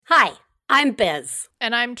I'm Biz.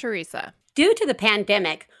 And I'm Teresa. Due to the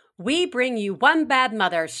pandemic, we bring you One Bad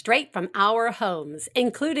Mother straight from our homes,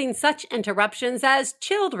 including such interruptions as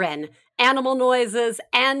children, animal noises,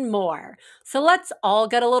 and more. So let's all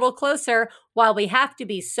get a little closer while we have to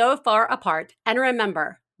be so far apart. And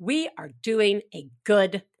remember, we are doing a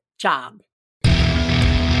good job.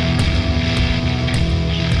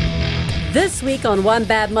 This week on One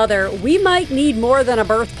Bad Mother, we might need more than a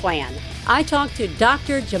birth plan. I talked to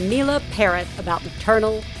Dr. Jamila Parrott about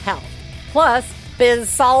maternal health. Plus, Biz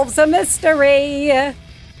solves a mystery.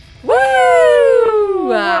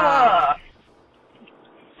 Woo!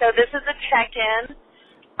 So this is a check-in.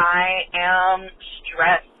 I am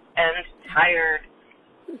stressed and tired.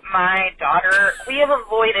 My daughter, we have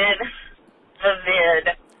avoided the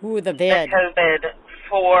COVID,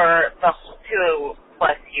 for the 2+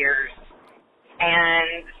 years.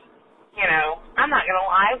 And, you know, I'm not going to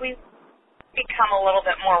lie, we've become a little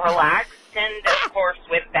bit more relaxed. And, of course,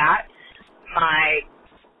 with that, my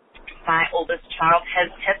oldest child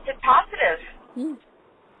has tested positive. And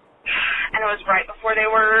it was right before they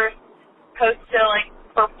were supposed to,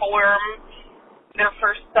 perform their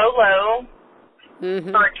first solo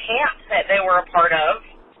for a camp that they were a part of,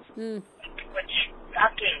 which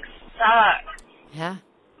fucking sucks. Yeah.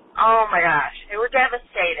 Oh, my gosh. They were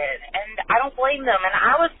devastated, and I don't blame them, and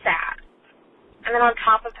I was sad. And then on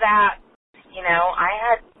top of that, you know, I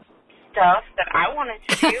had stuff that I wanted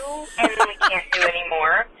to do, and we can't do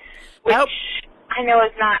anymore, which I know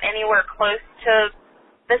is not anywhere close to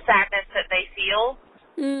the sadness that they feel,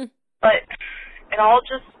 but it all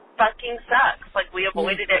just fucking sucks. Like, we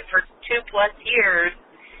avoided it for 2+ years,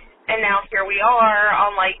 and now here we are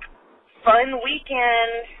on, fun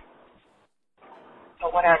weekend.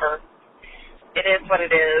 But whatever. It is what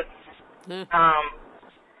it is. And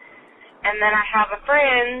then I have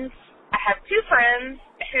two friends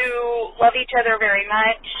who love each other very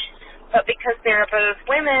much, but because they're both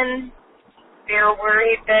women, they're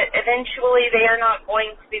worried that eventually they are not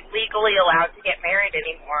going to be legally allowed to get married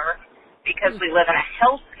anymore because we live in a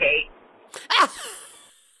hellscape.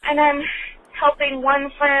 And I'm helping one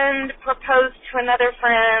friend propose to another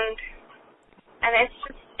friend, and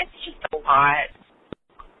it's just a lot.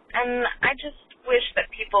 And I just wish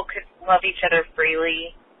that people could love each other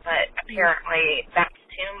freely, but apparently that's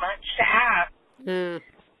too much to ask.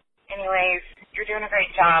 Anyways, you're doing a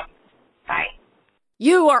great job. Bye.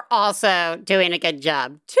 You are also doing a good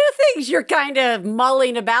job. Two things you're kind of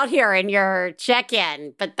mulling about here in your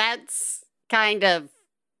check-in, but that's kind of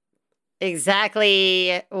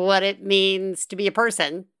exactly what it means to be a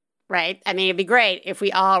person, right? I mean, it'd be great if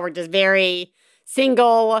we all were just very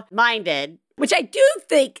single-minded, which I do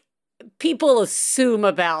think people assume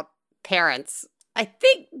about parents. I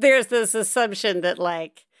think there's this assumption that,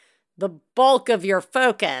 the bulk of your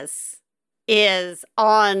focus is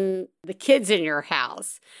on the kids in your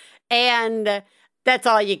house, and that's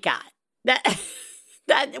all you got. That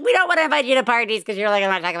we don't want to invite you to parties because you're going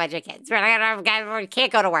to talk about your kids. We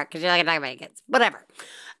can't go to work because you're going to talk about your kids. Whatever.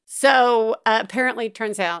 So apparently, it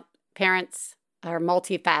turns out parents are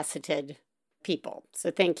multifaceted people.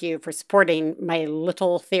 So thank you for supporting my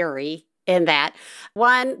little theory in that.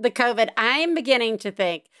 One, the COVID, I'm beginning to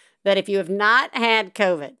think that if you have not had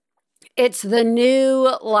COVID, it's the new,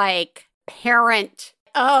 parent,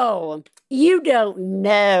 you don't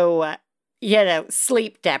know,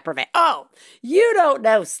 sleep deprivation. Oh, you don't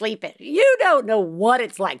know sleeping. You don't know what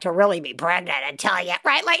it's like to really be pregnant until you,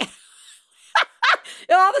 right?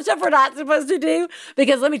 All the stuff we're not supposed to do.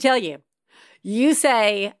 Because let me tell you, you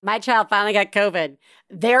say, my child finally got COVID.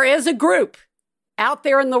 There is a group out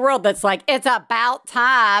there in the world that's it's about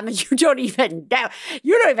time. You don't even know.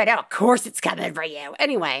 You don't even know. Of course it's coming for you.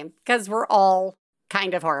 Anyway, because we're all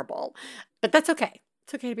kind of horrible. But that's okay.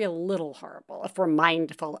 It's okay to be a little horrible if we're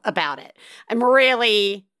mindful about it. I'm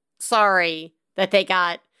really sorry that they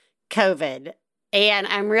got COVID. And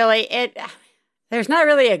there's not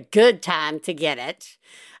really a good time to get it.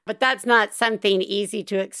 But that's not something easy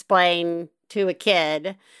to explain to a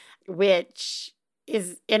kid, which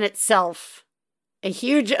is in itself a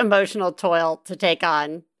huge emotional toil to take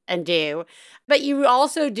on and do. But you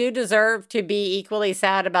also do deserve to be equally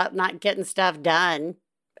sad about not getting stuff done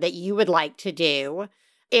that you would like to do.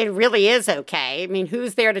 It really is okay. I mean,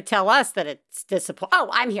 who's there to tell us that it's disappointing? Oh,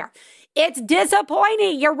 I'm here. It's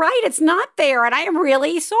disappointing. You're right. It's not fair. And I am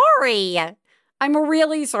really sorry. I'm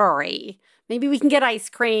really sorry. Maybe we can get ice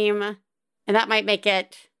cream, and that might make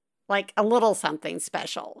it a little something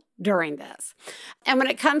special during this. And when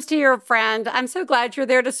it comes to your friend, I'm so glad you're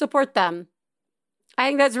there to support them. I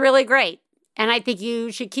think that's really great. And I think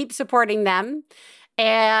you should keep supporting them.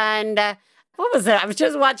 And What was it? I was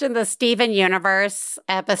just watching the Steven Universe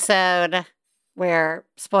episode where,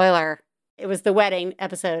 spoiler, it was the wedding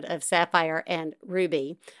episode of Sapphire and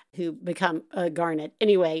Ruby, who become Garnet.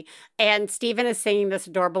 Anyway, and Steven is singing this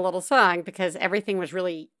adorable little song because everything was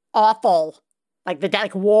really awful.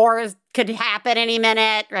 Like wars could happen any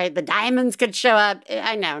minute, right? The diamonds could show up.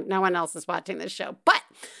 I know, no one else is watching this show. But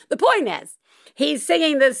the point is, he's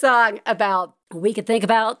singing this song about, we could think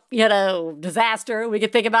about, disaster. We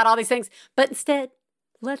could think about all these things. But instead,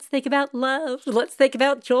 let's think about love. Let's think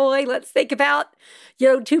about joy. Let's think about,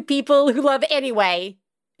 two people who love anyway.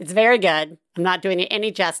 It's very good. I'm not doing it any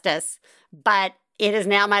justice. But it is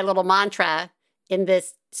now my little mantra in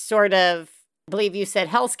this sort of, I believe you said,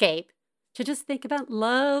 hellscape, to just think about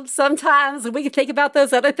love sometimes. We could think about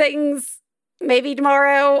those other things maybe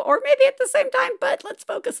tomorrow or maybe at the same time, but let's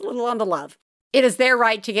focus a little on the love. It is their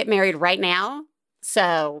right to get married right now,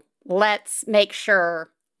 so let's make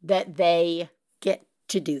sure that they get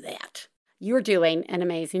to do that. You're doing an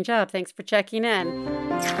amazing job. Thanks for checking in.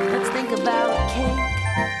 Let's think about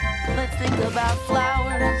cake. Let's think about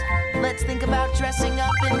flowers. Let's think about dressing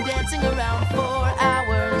up and dancing around for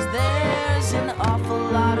hours. There's an awful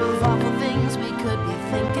lot of awful things we could be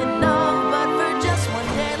thinking of, but for just one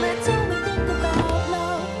day, let's only think about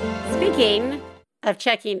love. Speaking of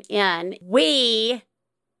checking in, we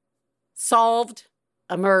solved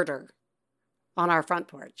a murder on our front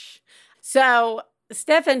porch. So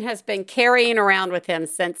Stefan has been carrying around with him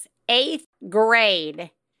since 8th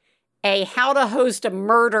grade a how to host a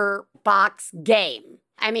murder box game.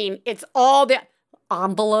 I mean, it's all the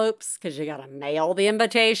envelopes because you got to mail the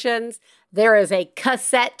invitations. There is a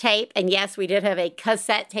cassette tape. And yes, we did have a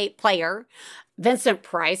cassette tape player. Vincent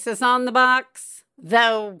Price is on the box,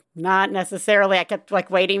 though not necessarily. I kept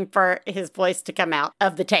waiting for his voice to come out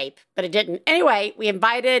of the tape, but it didn't. Anyway, we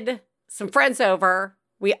invited some friends over.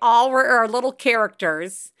 We all were our little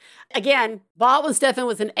characters. Again, Baldwin Stefan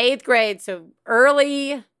was in 8th grade, so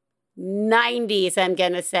early 90s, I'm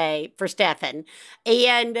going to say, for Stefan.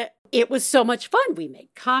 And it was so much fun. We made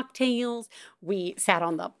cocktails. We sat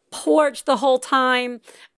on the porch the whole time.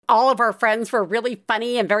 All of our friends were really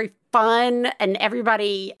funny and very fun. And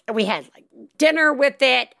everybody, we had dinner with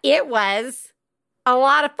it. It was a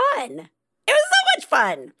lot of fun. It was so much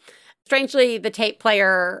fun. Strangely, the tape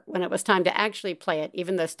player, when it was time to actually play it,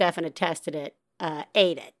 even though Stefan had tested it,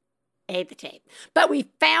 ate the tape. But we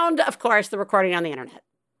found, of course, the recording on the internet.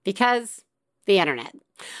 Because the internet.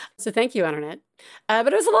 So thank you, internet.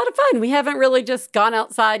 But it was a lot of fun. We haven't really just gone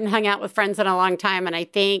outside and hung out with friends in a long time. And I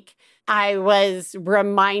think I was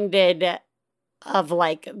reminded of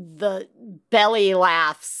the belly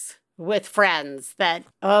laughs with friends that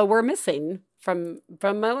we're missing from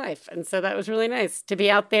my life. And so that was really nice to be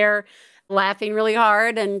out there laughing really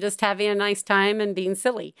hard and just having a nice time and being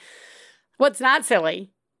silly. What's not silly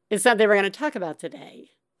is something we're going to talk about today.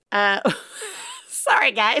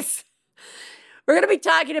 Sorry, guys. We're going to be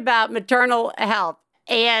talking about maternal health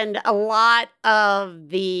and a lot of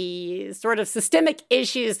the sort of systemic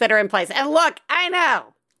issues that are in place. And look, I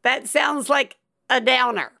know that sounds like a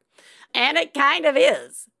downer, and it kind of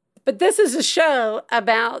is. But this is a show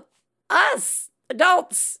about us,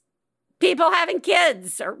 adults, people having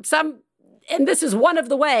kids, and this is one of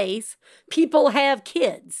the ways people have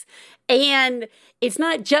kids. And it's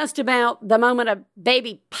not just about the moment a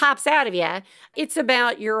baby pops out of you. It's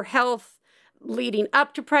about your health leading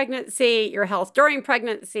up to pregnancy, your health during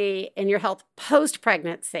pregnancy, and your health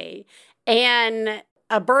post-pregnancy. And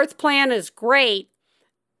a birth plan is great,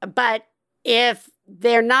 but if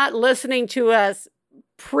they're not listening to us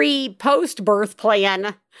pre-post-birth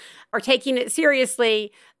plan or taking it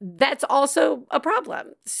seriously, that's also a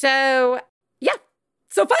problem. So, yeah.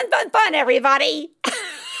 So fun, everybody.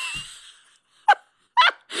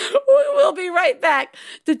 We'll be right back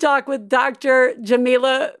to talk with Dr.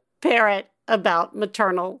 Jamila Parrott about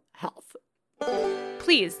maternal health.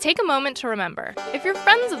 Please take a moment to remember, if you're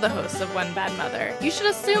friends of the hosts of One Bad Mother, you should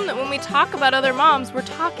assume that when we talk about other moms, we're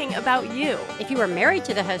talking about you. If you are married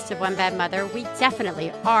to the host of One Bad Mother, we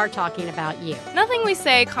definitely are talking about you. Nothing we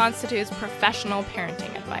say constitutes professional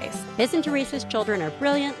parenting advice. Biz and Teresa's children are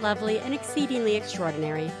brilliant, lovely, and exceedingly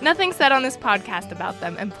extraordinary. Nothing said on this podcast about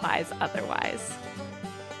them implies otherwise.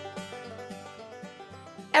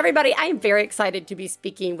 Everybody, I am very excited to be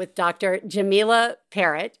speaking with Dr. Jamila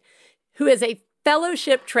Parrott, who is a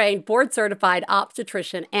fellowship-trained, board-certified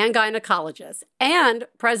obstetrician and gynecologist, and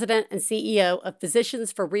president and CEO of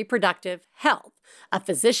Physicians for Reproductive Health, a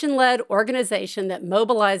physician-led organization that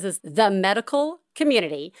mobilizes the medical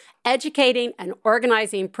community, educating and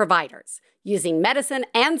organizing providers, using medicine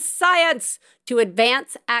and science to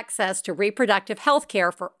advance access to reproductive health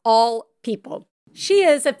care for all people. She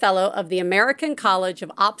is a fellow of the American College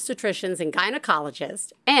of Obstetricians and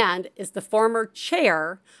Gynecologists and is the former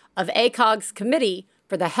chair of ACOG's Committee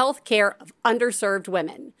for the Health Care of Underserved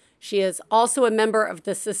Women. She is also a member of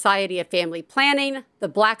the Society of Family Planning, the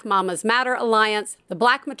Black Mamas Matter Alliance, the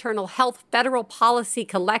Black Maternal Health Federal Policy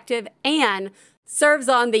Collective, and serves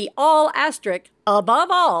on the above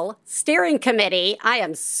all, steering committee. I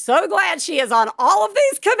am so glad she is on all of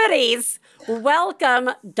these committees. Welcome,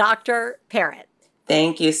 Dr. Parrott.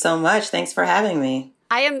 Thank you so much. Thanks for having me.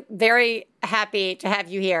 I am very happy to have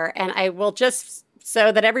you here. And I will just,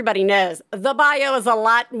 so that everybody knows, the bio is a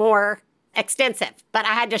lot more extensive, but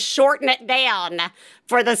I had to shorten it down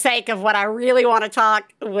for the sake of what I really want to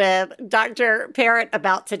talk with Dr. Parrott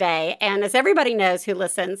about today. And as everybody knows who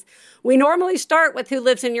listens, we normally start with who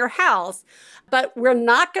lives in your house, but we're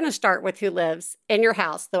not going to start with who lives in your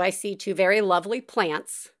house, though I see two very lovely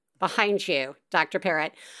plants behind you, Dr.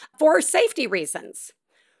 Parrott, for safety reasons.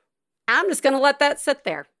 I'm just going to let that sit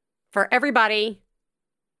there for everybody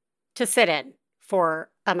to sit in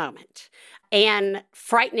for a moment. And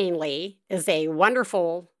frighteningly is a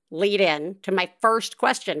wonderful lead in to my first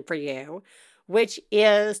question for you, which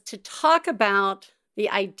is to talk about the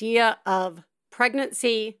idea of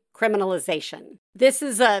pregnancy criminalization. This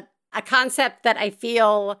is a concept that I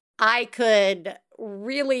feel I could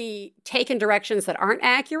really take in directions that aren't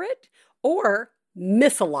accurate or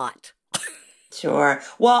miss a lot. Sure.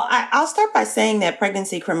 Well, I'll start by saying that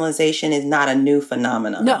pregnancy criminalization is not a new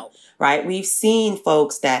phenomenon. No. Right? We've seen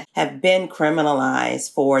folks that have been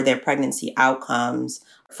criminalized for their pregnancy outcomes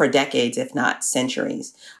for decades, if not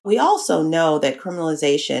centuries. We also know that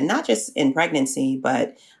criminalization, not just in pregnancy,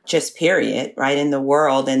 but just period, right, in the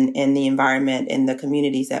world and in the environment, in the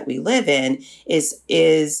communities that we live in,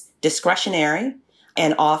 is discretionary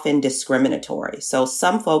and often discriminatory. So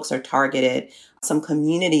some folks are targeted, some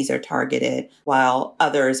communities are targeted, while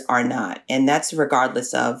others are not. And that's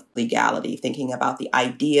regardless of legality, thinking about the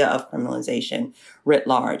idea of criminalization writ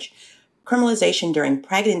large. Criminalization during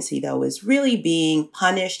pregnancy, though, is really being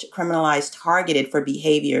punished, criminalized, targeted for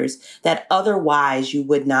behaviors that otherwise you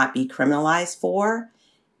would not be criminalized for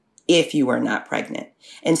if you were not pregnant.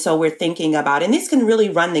 And so we're thinking about, and this can really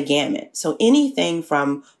run the gamut. So anything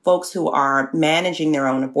from folks who are managing their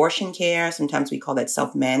own abortion care, sometimes we call that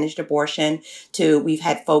self-managed abortion, to we've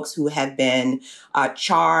had folks who have been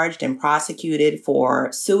charged and prosecuted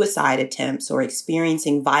for suicide attempts or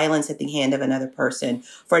experiencing violence at the hand of another person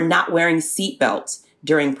for not wearing seatbelts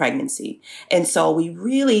during pregnancy. And so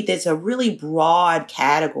there's a really broad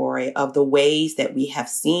category of the ways that we have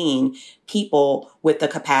seen people with the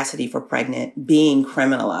capacity for pregnant being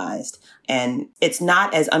criminalized. And it's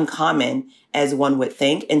not as uncommon as one would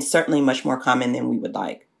think, and certainly much more common than we would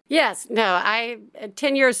like. Yes, no,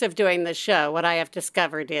 10 years of doing this show, what I have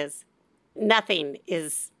discovered is nothing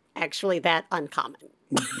is actually that uncommon.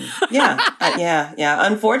 Mm-hmm. Yeah.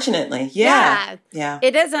 Unfortunately. Yeah.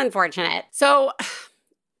 It is unfortunate. So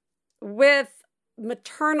with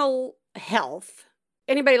maternal health,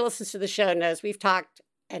 anybody who listens to the show knows we've talked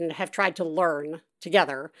and have tried to learn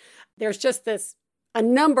together. There's just a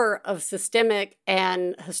number of systemic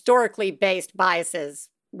and historically based biases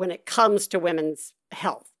when it comes to women's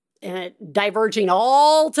health, and it diverging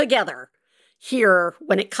all together here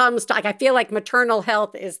when it comes to, I feel like maternal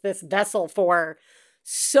health is this vessel for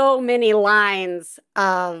so many lines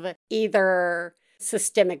of either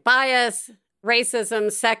systemic bias, racism,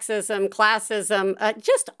 sexism, classism,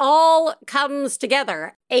 just all comes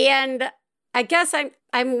together. And I guess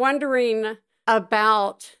I'm wondering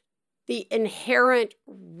about the inherent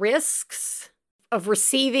risks of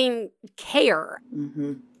receiving care.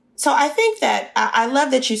 Mm-hmm. So I think that I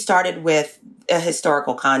love that you started with a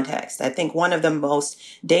historical context. I think one of the most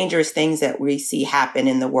dangerous things that we see happen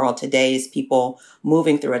in the world today is people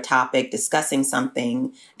moving through a topic, discussing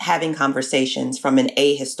something, having conversations from an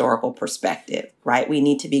ahistorical perspective, right? We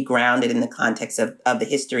need to be grounded in the context of the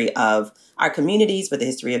history of our communities, but the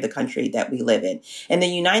history of the country that we live in. And the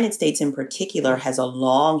United States in particular has a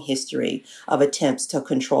long history of attempts to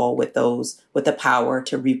control what those with the power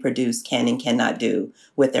to reproduce can and cannot do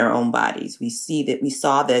with their own bodies. We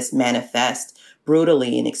saw this manifest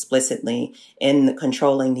brutally and explicitly in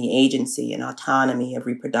controlling the agency and autonomy of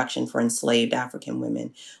reproduction for enslaved African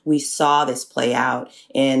women. We saw this play out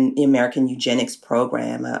in the American Eugenics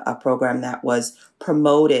Program, a program that was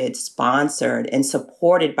promoted, sponsored, and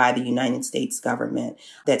supported by the United States government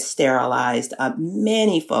that sterilized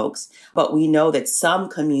many folks. But we know that some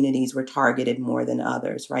communities were targeted more than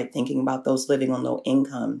others, right? Thinking about those living on low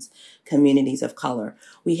incomes, communities of color.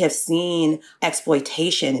 We have seen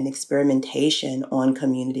exploitation and experimentation on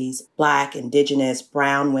communities, Black, Indigenous,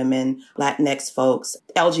 Brown women, Latinx folks,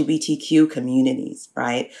 LGBTQ communities,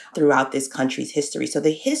 right, throughout this country's history. So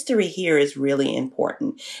the history here is really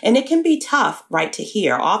important. And it can be tough, right, to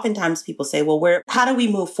hear. Oftentimes people say, well, how do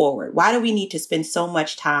we move forward? Why do we need to spend so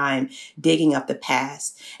much time digging up the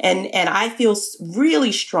past? And I feel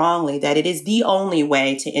really strongly that it is the only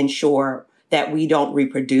way to ensure that we don't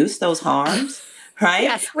reproduce those harms. Right?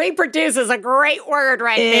 Yes, reproduce is a great word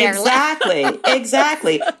right there.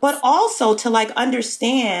 Exactly. But also to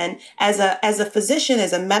understand as a physician,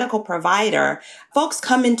 as a medical provider, folks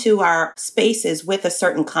come into our spaces with a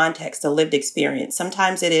certain context, a lived experience.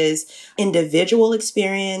 Sometimes it is individual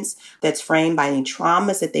experience that's framed by any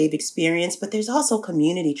traumas that they've experienced, but there's also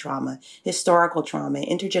community trauma, historical trauma,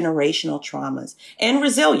 intergenerational traumas, and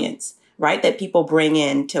resilience, right, that people bring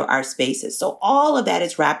into our spaces. So all of that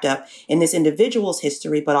is wrapped up in this individual's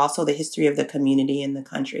history, but also the history of the community and the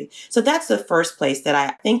country. So that's the first place that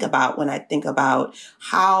I think about when I think about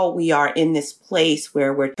how we are in this place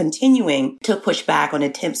where we're continuing to push back on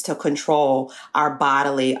attempts to control our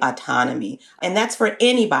bodily autonomy. And that's for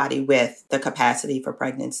anybody with the capacity for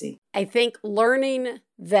pregnancy. I think learning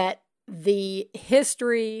that the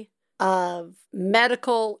history of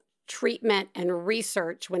medical treatment and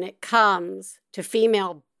research when it comes to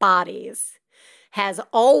female bodies has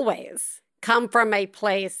always come from a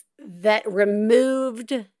place that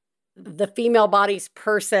removed the female body's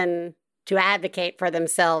person to advocate for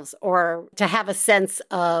themselves or to have a sense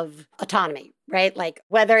of autonomy, right? Like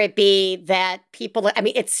whether it be that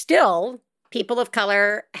it's still people of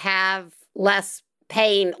color have less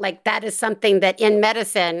pain. Like that is something that in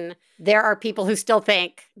medicine, there are people who still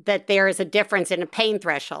think that there is a difference in pain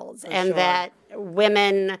thresholds and that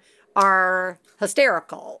women are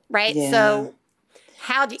hysterical, right? Yeah. So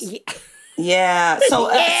how do you... Yeah. So,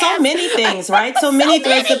 so many things, right? So many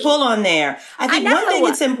threads to pull on there. I think one thing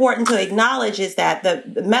it's important to acknowledge is that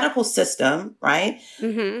the medical system, right?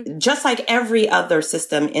 Mm-hmm. Just like every other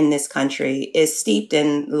system in this country is steeped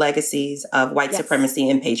in legacies of white supremacy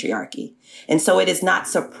and patriarchy. And so it is not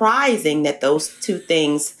surprising that those two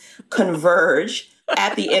things converge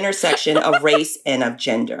at the intersection of race and of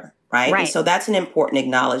gender. Right. And so that's an important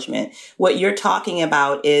acknowledgement. What you're talking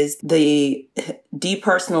about is the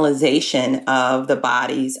depersonalization of the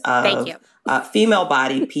bodies of female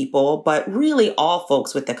bodied people, but really all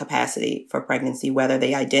folks with the capacity for pregnancy, whether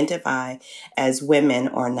they identify as women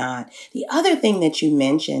or not. The other thing that you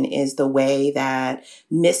mentioned is the way that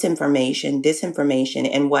misinformation, disinformation,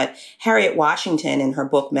 and what Harriet Washington in her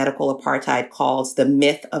book, Medical Apartheid, calls the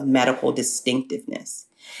myth of medical distinctiveness.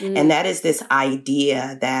 Mm. And that is this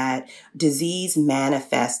idea that disease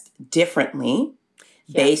manifests differently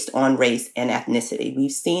based on race and ethnicity.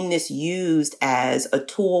 We've seen this used as a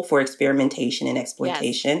tool for experimentation and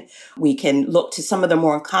exploitation. Yes. We can look to some of the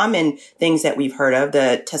more common things that we've heard of,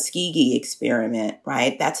 the Tuskegee experiment,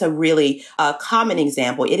 right? That's a really common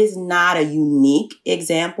example. It is not a unique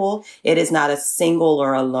example. It is not a single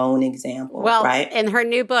or alone example, right? In her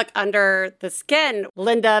new book, Under the Skin,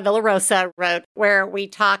 Linda Villarosa wrote, where we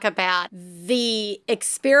talk about the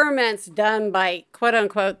experiments done by, quote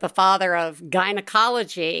unquote, the father of gynecology.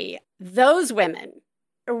 Those women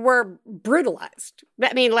were brutalized.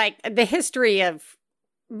 I mean, like the history of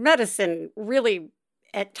medicine really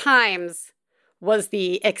at times was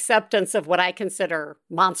the acceptance of what I consider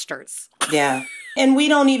monsters. Yeah. And we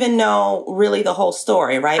don't even know really the whole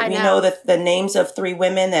story, right? We know that the names of 3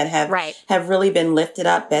 women that have really been lifted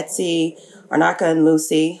up, Betsy, Arnaka, and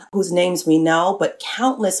Lucy, whose names we know, but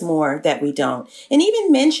countless more that we don't. And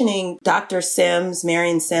even mentioning Dr. Sims,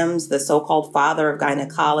 Marion Sims, the so-called father of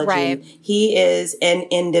gynecology, he is an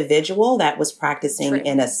individual that was practicing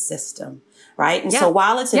in a system. Right. And so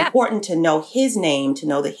while it's important to know his name, to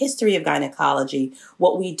know the history of gynecology,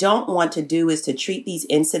 what we don't want to do is to treat these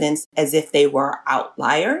incidents as if they were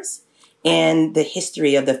outliers in the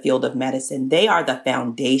history of the field of medicine. They are the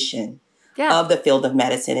foundation of the field of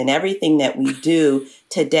medicine, and everything that we do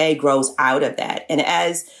today grows out of that. And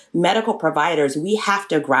as medical providers, we have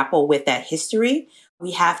to grapple with that history.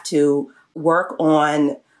 We have to work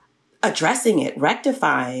on addressing it,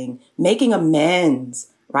 rectifying, making amends,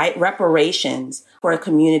 right? Reparations for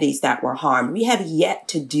communities that were harmed. We have yet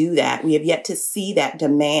to do that. We have yet to see that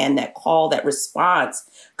demand, that call, that response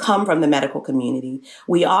come from the medical community.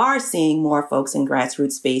 We are seeing more folks in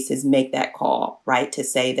grassroots spaces make that call, right? To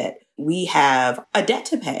say that we have a debt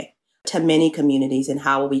to pay to many communities, and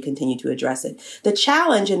how will we continue to address it? The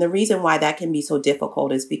challenge and the reason why that can be so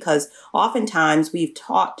difficult is because oftentimes we've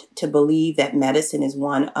taught to believe that medicine is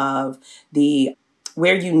one of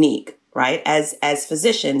we're unique, right? As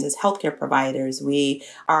physicians, as healthcare providers, we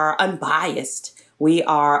are unbiased. We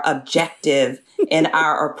are objective in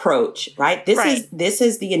our approach, right? This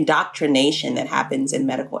is the indoctrination that happens in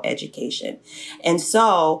medical education. And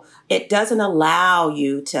so it doesn't allow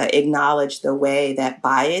you to acknowledge the way that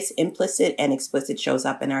bias, implicit and explicit, shows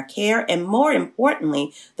up in our care. And more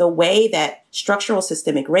importantly, the way that structural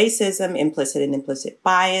systemic racism, implicit and implicit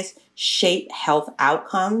bias shape health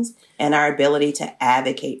outcomes and our ability to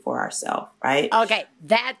advocate for ourselves, right? Okay,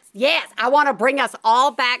 yes, I want to bring us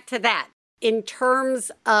all back to that. In terms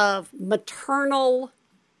of maternal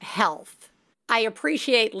health, I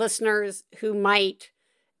appreciate listeners who might,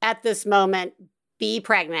 at this moment, be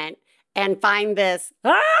pregnant and find this,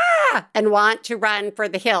 and want to run for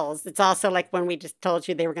the hills. It's also like when we just told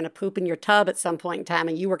you they were going to poop in your tub at some point in time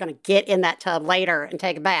and you were going to get in that tub later and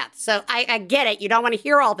take a bath. So I get it. You don't want to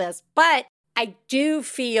hear all this. But I do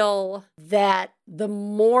feel that the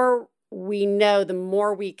more we know, the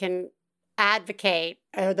more we can advocate,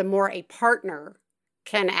 or the more a partner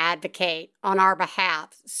can advocate on our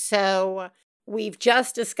behalf. So we've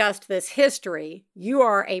just discussed this history. You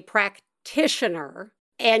are a practitioner,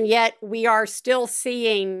 and yet we are still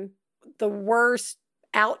seeing the worst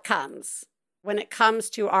outcomes when it comes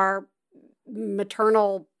to our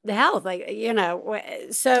maternal health.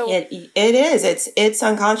 So it is. It's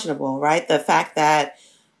unconscionable, right? The fact that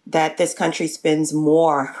this country spends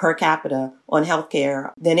more per capita on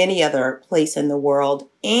healthcare than any other place in the world,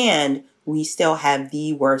 and we still have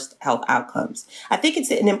the worst health outcomes. I think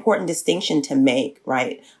it's an important distinction to make,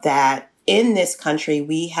 right? That in this country,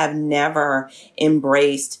 we have never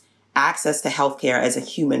embraced access to healthcare as a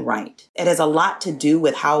human right. It has a lot to do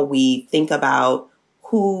with how we think about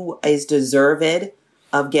who is deserved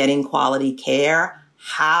of getting quality care,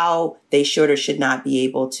 how they should or should not be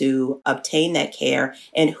able to obtain that care,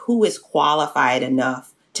 and who is qualified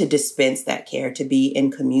enough to dispense that care, to be in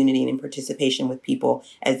community and in participation with people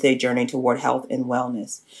as they journey toward health and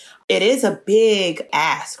wellness. It is a big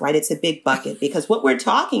ask, right? It's a big bucket, because what we're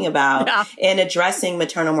talking about in addressing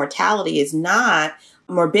maternal mortality is not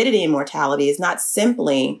morbidity and mortality, is not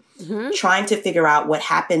simply trying to figure out what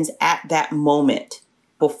happens at that moment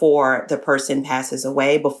before the person passes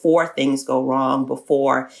away, before things go wrong,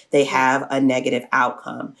 before they have a negative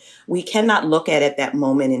outcome. We cannot look at that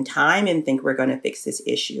moment in time and think we're going to fix this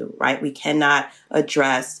issue, right? We cannot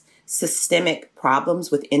address systemic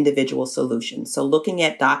problems with individual solutions. So looking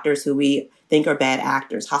at doctors who we think are bad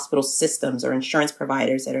actors, hospital systems or insurance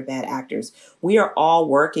providers that are bad actors, we are all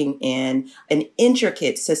working in an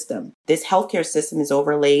intricate system. This healthcare system is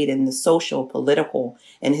overlaid in the social, political,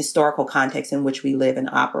 and historical context in which we live and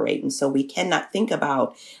operate. And so we cannot think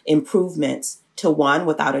about improvements to one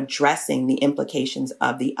without addressing the implications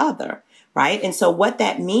of the other. Right. And so what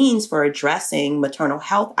that means for addressing maternal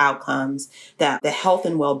health outcomes, that the health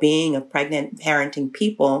and well-being of pregnant parenting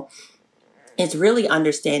people, is really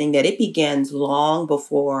understanding that it begins long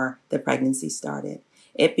before the pregnancy started.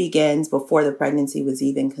 It begins before the pregnancy was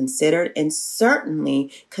even considered, and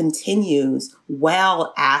certainly continues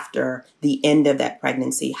well after the end of that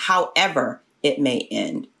pregnancy, however it may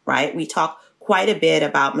end. Right. We talk quite a bit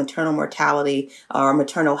about maternal mortality or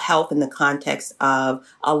maternal health in the context of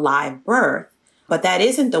a live birth, but that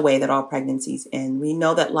isn't the way that all pregnancies end. We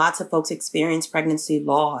know that lots of folks experience pregnancy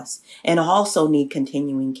loss and also need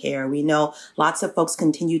continuing care. We know lots of folks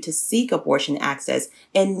continue to seek abortion access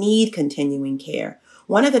and need continuing care.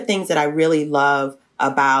 One of the things that I really love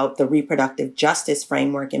about the reproductive justice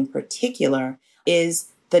framework in particular is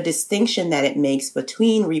the distinction that it makes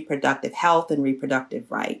between reproductive health and reproductive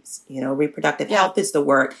rights. You know, reproductive health is the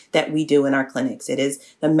work that we do in our clinics. It is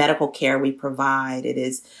the medical care we provide. It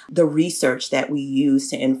is the research that we use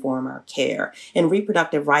to inform our care. And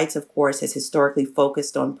reproductive rights, of course, has historically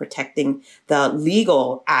focused on protecting the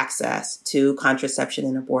legal access to contraception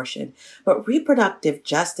and abortion. But reproductive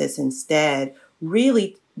justice instead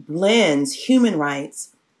really blends human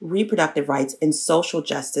rights, reproductive rights, and social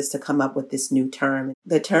justice to come up with this new term.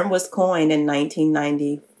 The term was coined in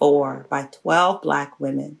 1994 by 12 Black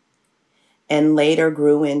women and later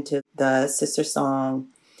grew into the sister song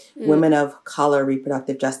Women of Color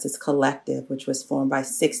Reproductive Justice Collective, which was formed by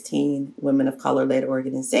 16 women of color-led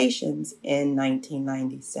organizations in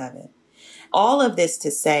 1997. All of this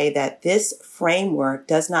to say that this framework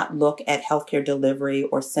does not look at healthcare delivery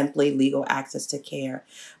or simply legal access to care,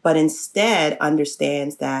 but instead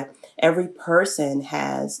understands that every person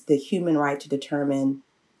has the human right to determine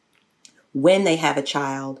when they have a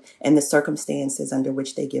child and the circumstances under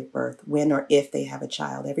which they give birth, when or if they have a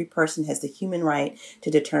child. Every person has the human right to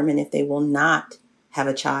determine if they will not have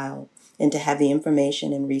a child and to have the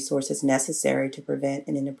information and resources necessary to prevent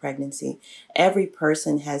and end a pregnancy. Every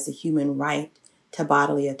person has the human right to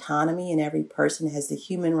bodily autonomy, and every person has the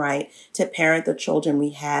human right to parent the children we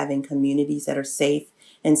have in communities that are safe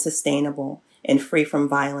and sustainable and free from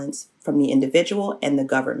violence from the individual and the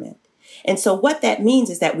government. And so what that means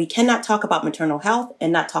is that we cannot talk about maternal health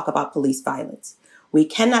and not talk about police violence. We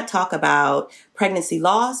cannot talk about pregnancy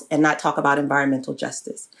laws and not talk about environmental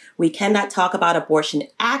justice. We cannot talk about abortion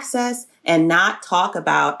access and not talk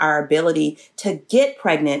about our ability to get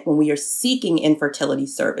pregnant when we are seeking infertility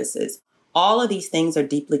services. All of these things are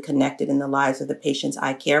deeply connected in the lives of the patients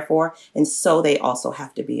I care for, and so they also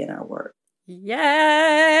have to be in our work.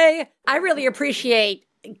 Yay! I really appreciate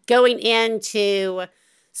going into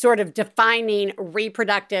sort of defining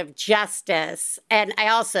reproductive justice, and I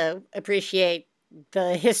also appreciate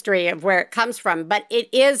the history of where it comes from. But it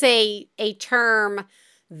is a term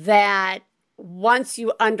that once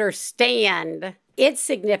you understand its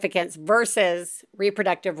significance versus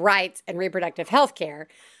reproductive rights and reproductive health care,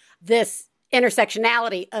 this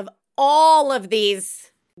intersectionality of all of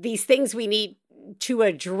these things we need to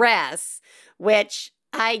address, which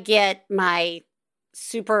I get my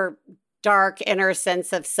super dark inner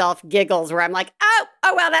sense of self giggles where I'm like, oh,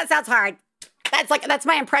 well, that sounds hard. That's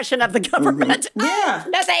my impression of the government. Mm-hmm. Yeah. Oh,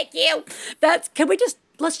 no, thank you.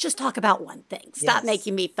 Let's just talk about one thing. Stop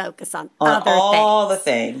making me focus on all the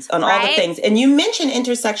things. And you mentioned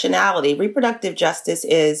intersectionality. Reproductive justice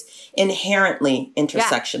is inherently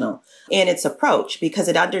intersectional in its approach because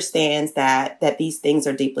it understands that these things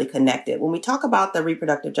are deeply connected. When we talk about the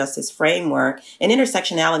reproductive justice framework and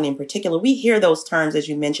intersectionality in particular, we hear those terms, as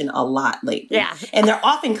you mentioned, a lot lately. Yeah. And they're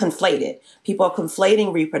often conflated. People are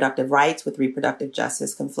conflating reproductive rights with reproductive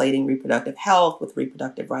justice, conflating reproductive health with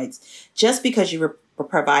reproductive rights. Just because you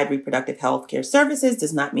provide reproductive health care services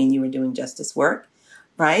does not mean you are doing justice work,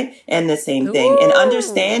 right? And the same thing. And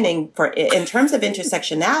understanding in terms of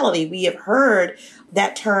intersectionality, we have heard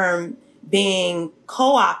that term being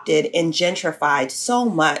co-opted and gentrified so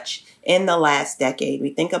much in the last decade. We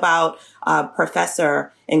think about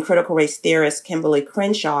professor and critical race theorist Kimberly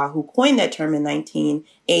Crenshaw, who coined that term in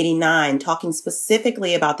 1989, talking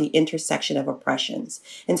specifically about the intersection of oppressions.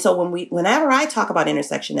 And so whenever I talk about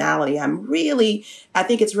intersectionality, I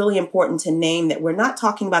think it's really important to name that we're not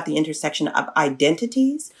talking about the intersection of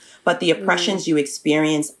identities, but the oppressions you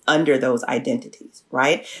experience under those identities,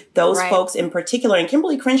 right? Those folks in particular, and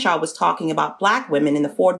Kimberly Crenshaw was talking about Black women in the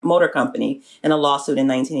Ford Motor Company in a lawsuit in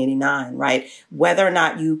 1989, right? Whether or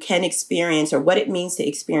not you can experience or what it means to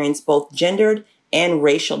experience both gendered and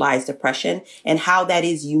racialized oppression and how that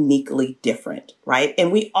is uniquely different, right?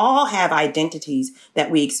 And we all have identities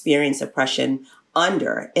that we experience oppression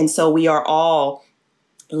under. And so we are all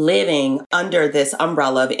living under this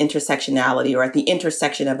umbrella of intersectionality or at the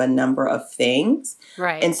intersection of a number of things.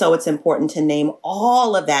 Right. And so it's important to name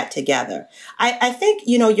all of that together. I think,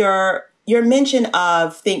 your mention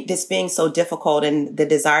of this being so difficult and the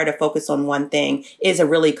desire to focus on one thing is a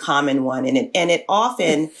really common one. And it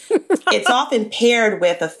often, it's often paired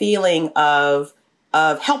with a feeling of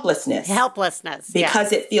helplessness.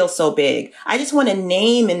 Because it feels so big. I just want to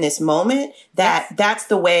name in this moment that that's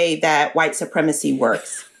the way that white supremacy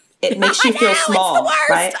works. It makes you feel small,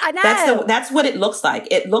 right? I know. That's what it looks like.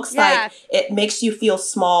 It looks like it makes you feel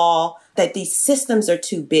small, that these systems are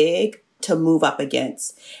too big to move up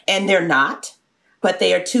against. And they're not, but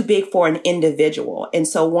they are too big for an individual. And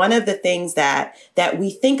so one of the things that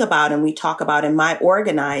we think about and we talk about in my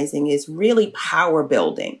organizing is really power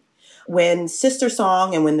building. When Sister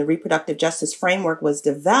Song and when the reproductive justice framework was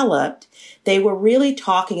developed, they were really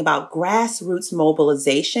talking about grassroots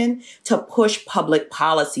mobilization to push public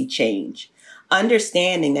policy change.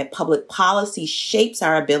 Understanding that public policy shapes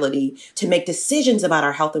our ability to make decisions about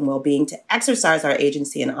our health and well-being, to exercise our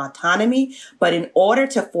agency and autonomy. But in order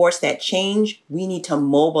to force that change, we need to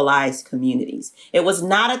mobilize communities. It was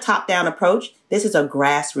not a top-down approach. This is a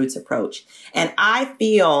grassroots approach. And I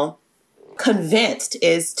feel convinced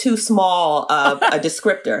is too small of a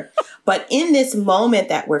descriptor. But in this moment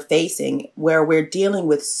that we're facing, where we're dealing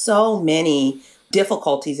with so many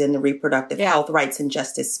difficulties in the reproductive health rights and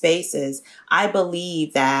justice spaces, I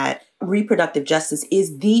believe that reproductive justice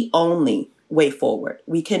is the only way forward.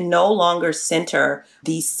 We can no longer center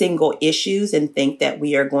these single issues and think that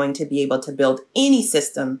we are going to be able to build any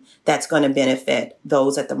system that's going to benefit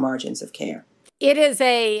those at the margins of care. It is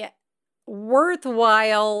a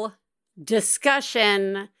worthwhile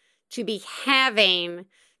discussion to be having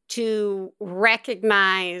to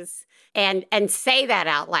recognize and say that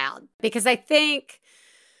out loud. Because I think,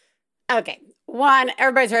 okay, one,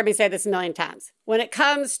 everybody's heard me say this a million times. When it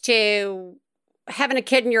comes to having a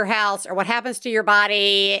kid in your house or what happens to your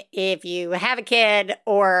body if you have a kid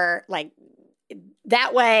or like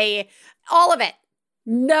that way, all of it.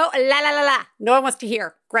 No, la, la, la, la. No one wants to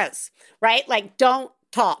hear. Gross, right? Like, don't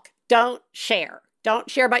talk. Don't share. Don't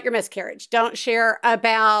share about your miscarriage. Don't share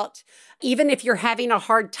about, even if you're having a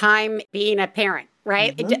hard time being a parent,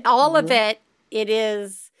 right? All of it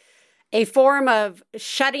is a form of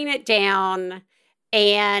shutting it down.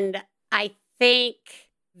 And I think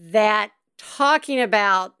that talking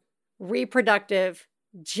about reproductive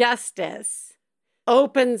justice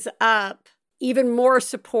opens up even more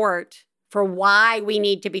support for why we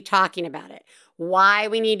need to be talking about it, why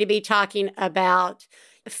we need to be talking about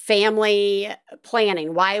family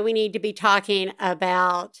planning, why we need to be talking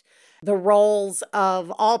about the roles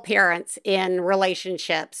of all parents in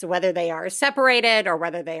relationships, whether they are separated or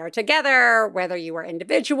whether they are together, whether you are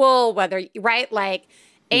individual, whether, right? Like,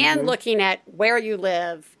 and looking at where you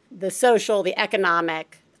live, the social, the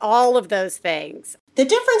economic, all of those things. The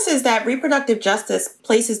difference is that reproductive justice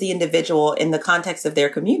places the individual in the context of their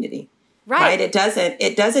community. Right. It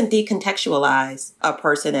doesn't decontextualize a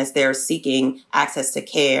person as they're seeking access to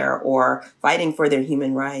care or fighting for their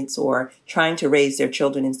human rights or trying to raise their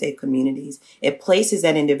children in safe communities. It places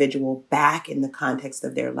that individual back in the context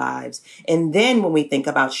of their lives. And then when we think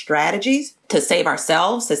about strategies to save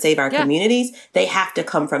ourselves, to save our communities, they have to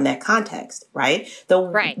come from that context, right?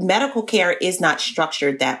 The medical care is not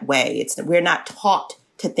structured that way. We're not taught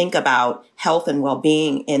to think about health and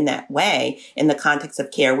well-being in that way in the context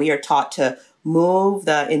of care. We are taught to move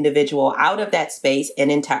the individual out of that space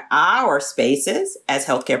and into our spaces as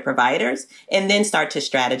healthcare providers, and then start to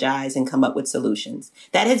strategize and come up with solutions.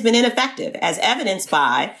 That has been ineffective, as evidenced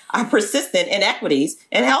by our persistent inequities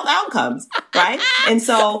in health outcomes, right? And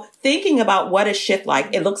so thinking about what a shift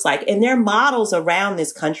looks like, and there are models around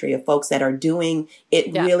this country of folks that are doing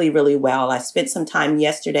it really, really well. I spent some time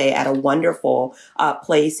yesterday at a wonderful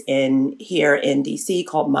place here in DC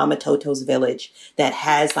called Mama Toto's Village that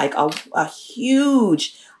has like a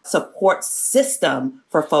huge support system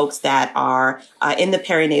for folks that are in the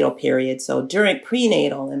perinatal period. So during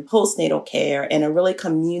prenatal and postnatal care, and a really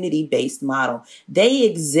community-based model. They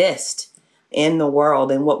exist in the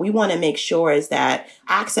world. And what we want to make sure is that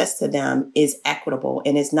access to them is equitable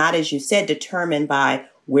and is not, as you said, determined by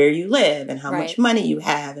where you live and how much money you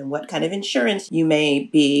have and what kind of insurance you may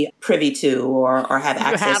be privy to or have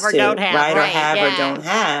access to, right? Or have or don't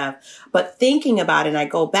have. But thinking about it, and I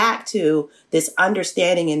go back to this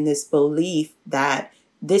understanding and this belief that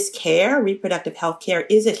this care, reproductive health care,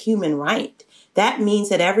 is a human right. That means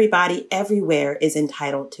that everybody everywhere is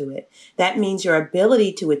entitled to it. That means your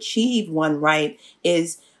ability to achieve one right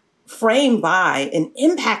is framed by and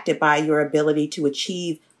impacted by your ability to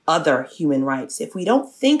achieve other human rights. If we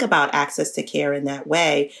don't think about access to care in that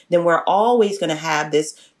way, then we're always going to have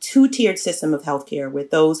this two-tiered system of healthcare with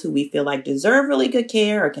those who we feel like deserve really good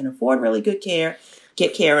care or can afford really good care,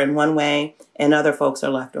 get care in one way, and other folks are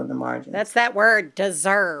left on the margins. That's that word,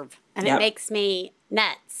 deserve. And it makes me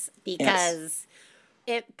nuts because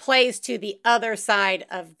it plays to the other side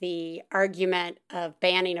of the argument of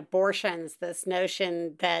banning abortions, this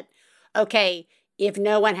notion that, okay, if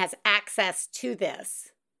no one has access to this,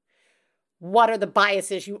 what are the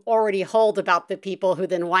biases you already hold about the people who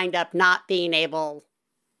then wind up not being able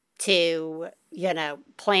to,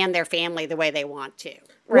 plan their family the way they want to?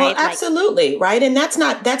 Right? Well, absolutely. Right. And that's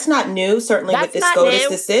not new, certainly with this SCOTUS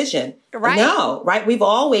decision. Right. No, right. We've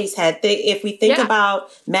always had, if we think about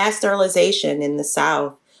mass sterilization in the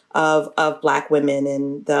South of Black women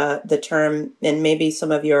and the term, and maybe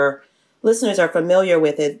some of your listeners are familiar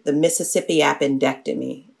with it, the Mississippi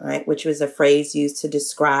appendectomy, right, which was a phrase used to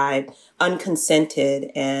describe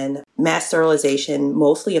unconsented and mass sterilization,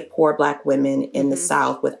 mostly of poor Black women in the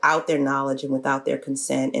South without their knowledge and without their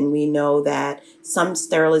consent. And we know that some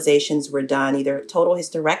sterilizations were done, either total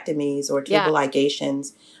hysterectomies or tubal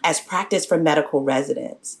ligations, as practice for medical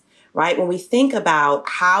residents. Right? When we think about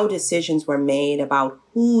how decisions were made about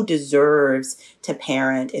who deserves to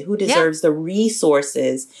parent and who deserves the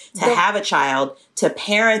resources to have a child, to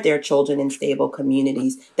parent their children in stable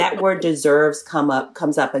communities, that word deserves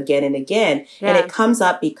comes up again and again. Yeah. And it comes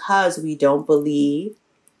up because we don't believe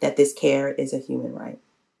that this care is a human right.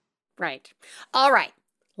 Right. All right.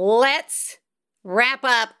 Let's wrap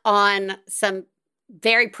up on a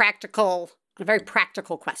very practical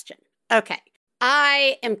question. Okay.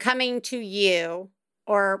 I am coming to you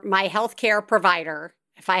or my healthcare provider,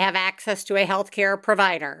 if I have access to a healthcare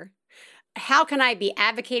provider, how can I be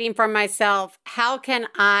advocating for myself? How can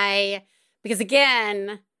I, because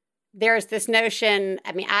again, there's this notion,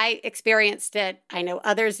 I mean, I experienced it. I know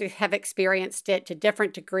others who have experienced it to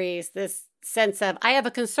different degrees, this sense of, I have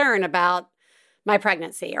a concern about my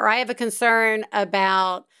pregnancy, or I have a concern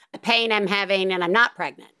about a pain I'm having and I'm not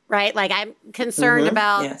pregnant, right? Like I'm concerned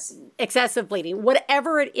about excessive bleeding,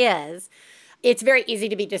 whatever it is, it's very easy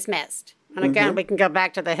to be dismissed. And again, we can go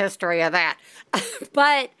back to the history of that.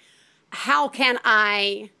 But how can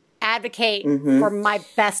I advocate for my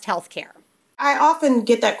best health care? I often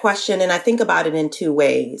get that question, and I think about it in two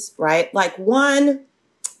ways, right? Like one,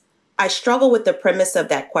 I struggle with the premise of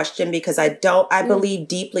that question because I believe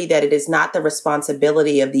deeply that it is not the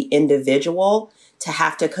responsibility of the individual to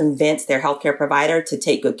have to convince their healthcare provider to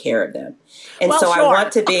take good care of them. And I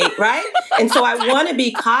want to be, right? And so I want to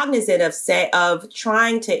be cognizant of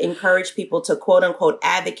trying to encourage people to quote unquote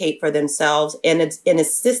advocate for themselves in a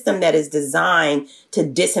system that is designed to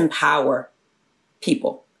disempower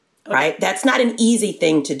people. Okay. Right? That's not an easy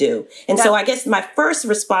thing to do. And so I guess my first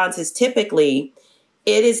response is typically,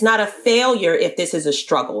 it is not a failure if this is a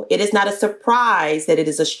struggle. It is not a surprise that it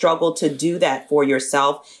is a struggle to do that for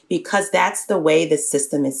yourself, because that's the way the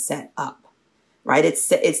system is set up, right?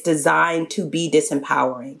 It's designed to be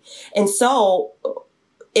disempowering. And so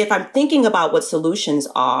if I'm thinking about what solutions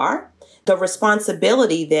are, the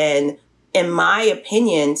responsibility then, in my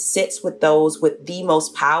opinion, sits with those with the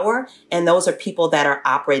most power. And those are people that are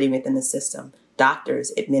operating within the system.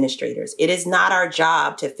 Doctors, administrators. It is not our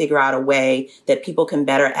job to figure out a way that people can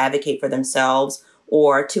better advocate for themselves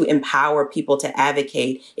or to empower people to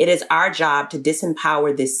advocate. It is our job to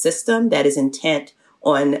disempower this system that is intent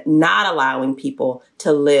on not allowing people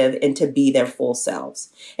to live and to be their full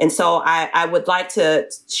selves. And so I would like to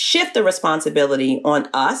shift the responsibility on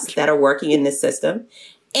us that are working in this system.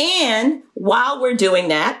 And while we're doing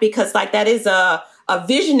that, because like that is a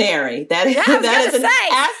visionary, that is an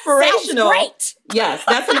aspirational. Great. Yes,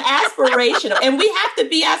 that's an aspirational. And we have to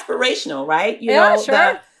be aspirational, right? You know, sure.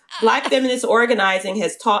 The Black feminist organizing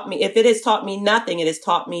has taught me, if it has taught me nothing, it has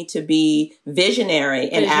taught me to be visionary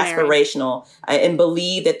and aspirational and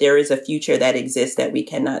believe that there is a future that exists that we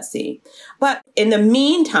cannot see. But in the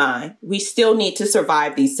meantime, we still need to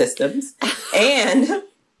survive these systems and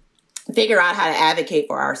figure out how to advocate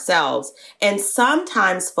for ourselves. And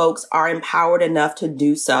sometimes folks are empowered enough to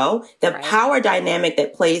do so. The power dynamic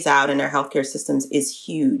that plays out in our healthcare systems is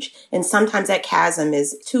huge. And sometimes that chasm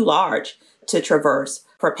is too large to traverse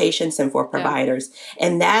for patients and for providers.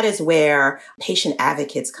 And that is where patient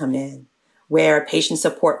advocates come in, where patient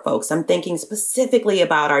support folks. I'm thinking specifically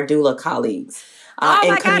about our doula colleagues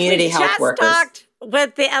and community health workers. Talked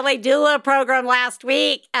with the LA Doula program last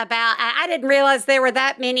week about, I didn't realize there were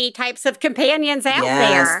that many types of companions out there.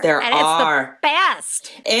 Yes, there and are. It's the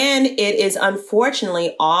best. And it is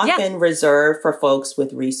unfortunately often reserved for folks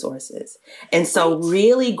with resources. And so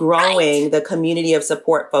really growing the community of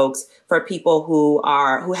support folks for people who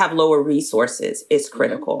have lower resources is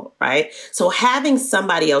critical, right? So having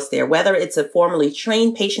somebody else there, whether it's a formally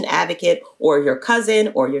trained patient advocate or your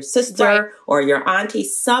cousin or your sister or your auntie,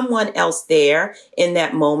 someone else there in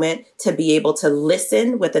that moment to be able to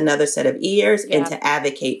listen with another set of ears and to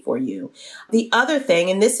advocate for you. The other thing,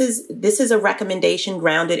 and this is a recommendation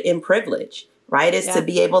grounded in privilege, right? Is to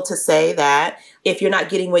be able to say that if you're not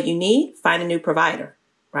getting what you need, find a new provider.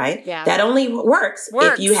 Right? Yeah. That only works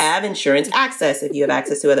if you have insurance access, if you have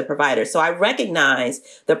access to other providers. So I recognize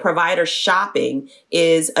the provider shopping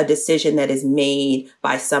is a decision that is made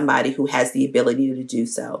by somebody who has the ability to do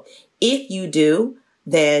so. If you do,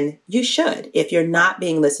 then you should. If you're not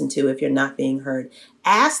being listened to, if you're not being heard,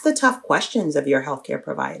 ask the tough questions of your healthcare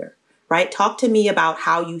provider. Right? Talk to me about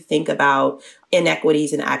how you think about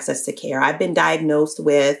inequities in access to care. I've been diagnosed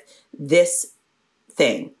with this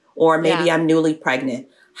thing, or maybe I'm newly pregnant.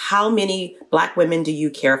 How many Black women do you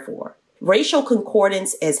care for? Racial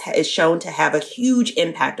concordance is shown to have a huge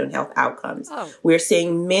impact on health outcomes. Oh. We're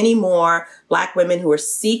seeing many more Black women who are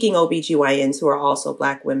seeking OBGYNs who are also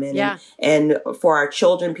Black women and for our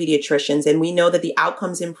children, pediatricians. And we know that the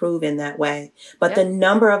outcomes improve in that way. But the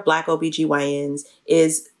number of Black OBGYNs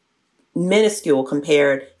is minuscule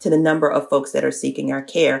compared to the number of folks that are seeking our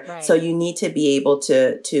care. Right. So you need to be able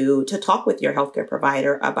to talk with your healthcare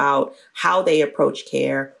provider about how they approach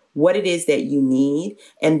care, what it is that you need,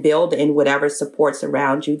 and build in whatever supports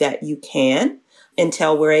around you that you can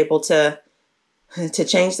until we're able to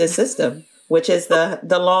change the system, which is the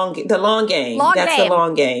long game. That's the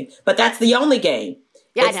long game. But that's the only game.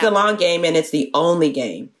 Yeah, it's the long game and it's the only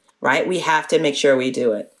game, right? We have to make sure we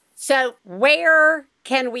do it. So where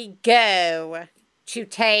can we go to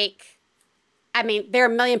take I mean, there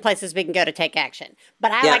are a million places we can go to take action,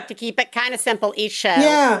 but I like to keep it kind of simple each show.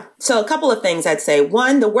 Yeah. So a couple of things I'd say.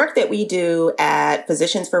 One, the work that we do at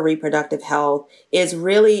Physicians for Reproductive Health is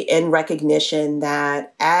really in recognition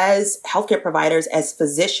that as healthcare providers, as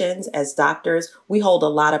physicians, as doctors, we hold a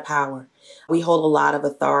lot of power. We hold a lot of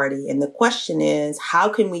authority. And the question is, how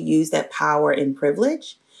can we use that power and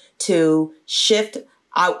privilege to shift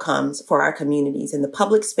outcomes for our communities in the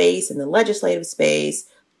public space, in the legislative space,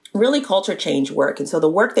 really culture change work. And so the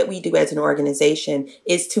work that we do as an organization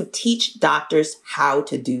is to teach doctors how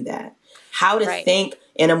to do that, how to think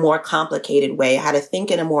in a more complicated way, how to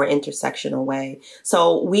think in a more intersectional way.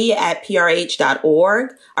 So we at prh.org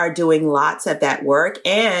are doing lots of that work.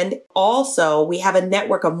 And also we have a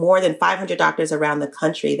network of more than 500 doctors around the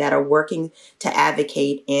country that are working to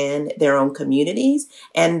advocate in their own communities.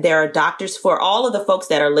 And there are doctors for all of the folks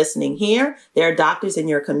that are listening here. There are doctors in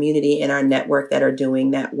your community in our network that are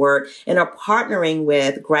doing that work and are partnering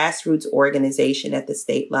with grassroots organization at the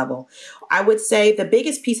state level. I would say the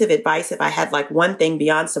biggest piece of advice, if I had like one thing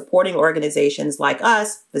beyond supporting organizations like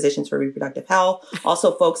us, Physicians for Reproductive Health,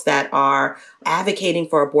 also folks that are advocating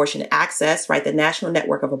for abortion access, right? The National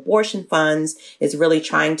Network of Abortion Funds is really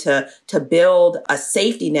trying to build a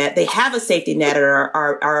safety net. They have a safety net,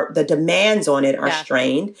 or the demands on it are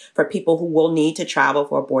strained for people who will need to travel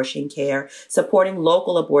for abortion care. Supporting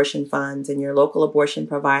local abortion funds and your local abortion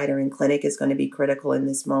provider and clinic is going to be critical in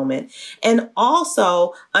this moment. And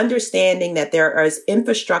also understanding that there is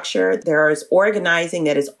infrastructure, there is organizing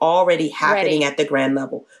that is already happening at the ground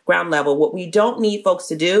level. What we don't need folks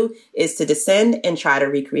to do is to descend and try to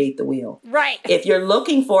recreate the wheel. Right. If you're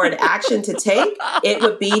looking for an action to take, it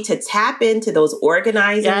would be to tap into those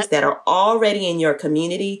organizers that are already in your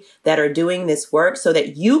community that are doing this work so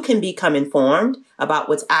that you can become informed about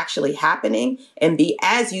what's actually happening and be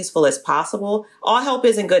as useful as possible. All help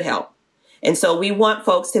isn't good help. And so we want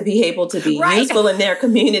folks to be able to be useful in their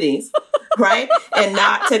communities, right? And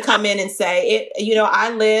not to come in and say, I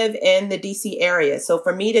live in the DC area. So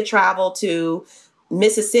for me to travel to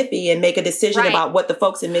Mississippi and make a decision about what the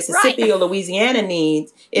folks in Mississippi or Louisiana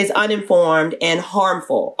needs is uninformed and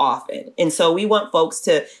harmful often. And so we want folks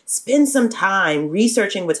to spend some time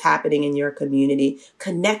researching what's happening in your community,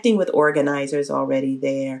 connecting with organizers already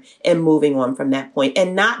there, and moving on from that point,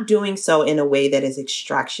 and not doing so in a way that is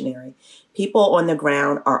extractionary. People on the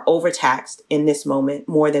ground are overtaxed in this moment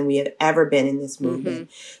more than we have ever been in this movement.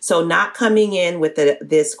 So not coming in with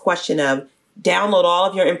this question of download all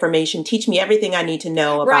of your information, teach me everything I need to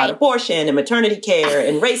know about abortion and maternity care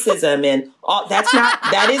and racism and all.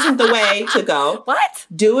 That isn't the way to go. What?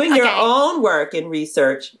 Doing your own work and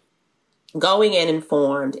research, going in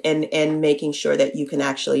informed and making sure that you can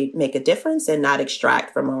actually make a difference and not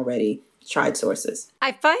extract from already tried sources.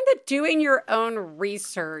 I find that doing your own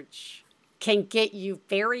research can get you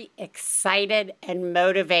very excited and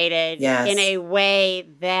motivated in a way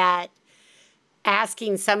that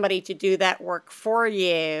asking somebody to do that work for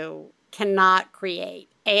you cannot create.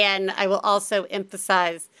 And I will also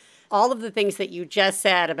emphasize all of the things that you just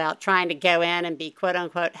said about trying to go in and be quote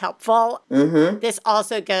unquote helpful. This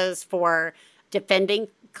also goes for defending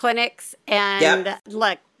clinics. And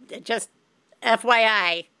look, just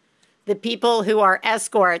FYI, the people who are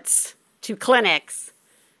escorts to clinics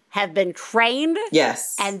have been trained.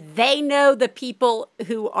 Yes. And they know the people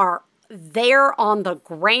who are there on the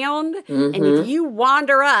ground. And if you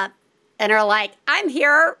wander up and are like, I'm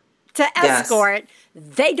here to escort,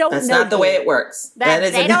 they don't know. That's not the way it works.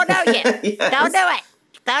 They don't know you. Don't do it.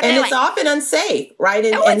 It's often unsafe, right?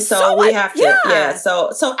 And so we have to,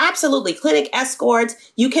 So absolutely, clinic escorts,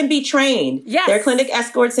 you can be trained. Yes. There are clinic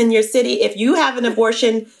escorts in your city. If you have an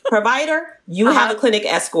abortion provider, you have a clinic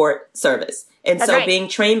escort service. And being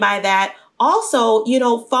trained by that. Also,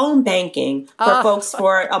 phone banking for folks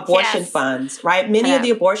for abortion funds, right? Many of the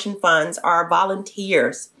abortion funds are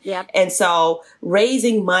volunteers. And so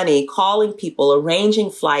raising money, calling people,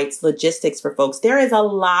 arranging flights, logistics for folks. There is a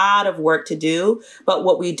lot of work to do. But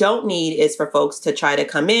what we don't need is for folks to try to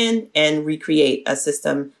come in and recreate a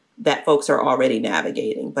system that folks are already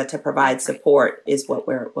navigating. But to provide support is what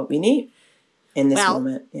we need in this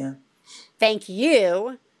moment. Yeah. Thank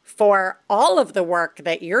you for all of the work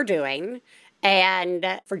that you're doing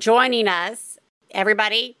and for joining us.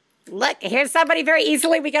 Everybody, look, here's somebody very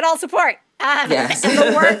easily we can all support. And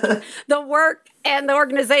the work and the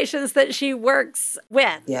organizations that she works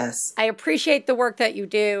with. Yes. I appreciate the work that you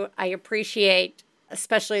do. I appreciate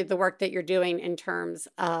especially the work that you're doing in terms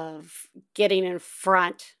of getting in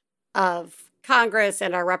front of Congress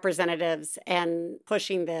and our representatives and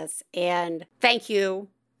pushing this. And thank you.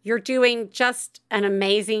 You're doing just an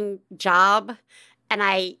amazing job. And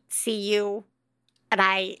I see you And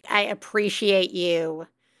I appreciate you.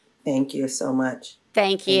 Thank you so much.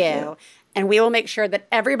 Thank you. And we will make sure that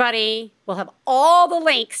everybody will have all the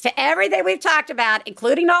links to everything we've talked about,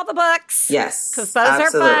 including all the books. Yes. Because those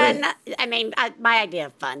are fun. I mean, my idea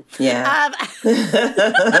of fun. Yeah.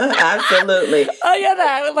 Absolutely. Oh,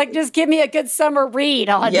 yeah. Like, just give me a good summer read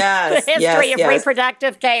on the history of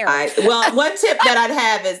reproductive care. Well, one tip that I'd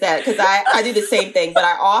have is that, because I do the same thing, but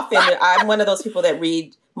I'm one of those people that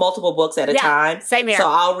read multiple books at a time. Same here. So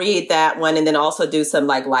I'll read that one and then also do some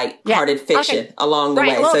like light-hearted fiction along the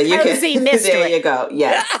way. So you can mystery. There you go.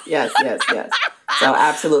 Yes. So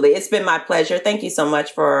absolutely. It's been my pleasure. Thank you so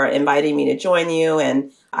much for inviting me to join you,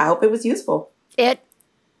 and I hope it was useful. It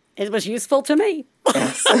was useful to me.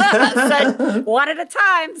 Yes. So, one at a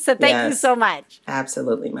time. So thank you so much.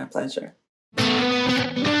 Absolutely. My pleasure.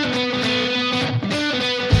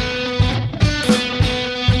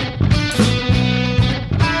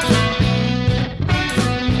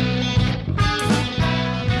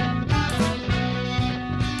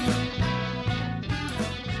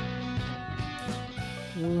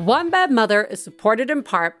 One Bad Mother is supported in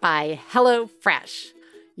part by HelloFresh.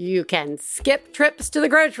 You can skip trips to the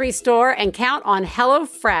grocery store and count on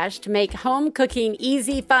HelloFresh to make home cooking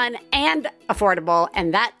easy, fun, and affordable.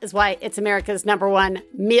 And that is why it's America's #1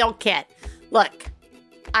 meal kit. Look,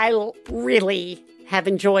 I really have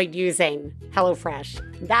enjoyed using HelloFresh.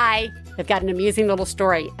 And I have got an amusing little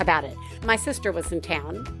story about it. My sister was in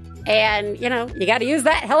town. And, you got to use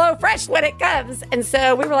that HelloFresh when it comes. And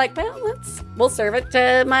so we were like, well, we'll serve it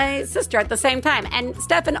to my sister at the same time. And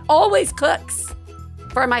Stefan always cooks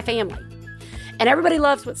for my family. And everybody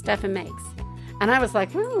loves what Stefan makes. And I was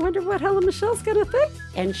like, well, I wonder what Helen Michelle's going to think.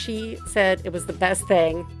 And she said it was the best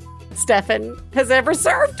thing Stefan has ever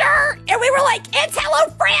served her. And we were like, it's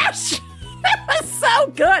HelloFresh. It was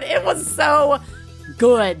so good. It was so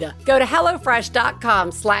good. Go to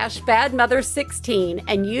HelloFresh.com/BadMother16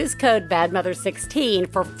 and use code BadMother16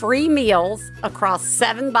 for free meals across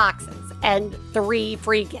 7 boxes and 3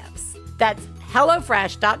 free gifts. That's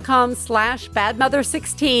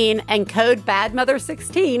HelloFresh.com/BadMother16 and code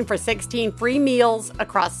BadMother16 for 16 free meals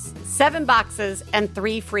across 7 boxes and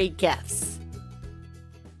 3 free gifts.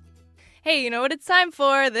 Hey, you know what it's time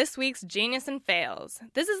for? This week's Genius and Fails.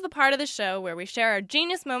 This is the part of the show where we share our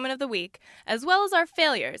genius moment of the week, as well as our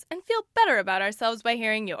failures, and feel better about ourselves by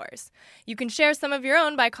hearing yours. You can share some of your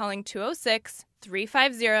own by calling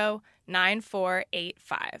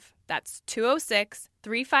 206-350-9485. That's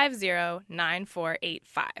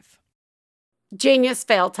 206-350-9485. Genius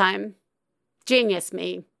fail time. Genius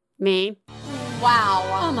me. Wow.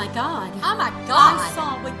 Oh my God. Oh my God. I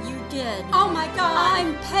saw what you did. Oh my God.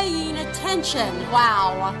 I'm paying attention.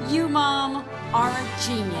 Wow. You, Mom, are a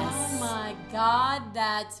genius. Oh my God,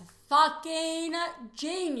 that's fucking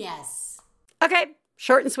genius. Okay,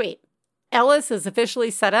 short and sweet. Ellis is officially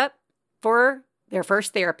set up for their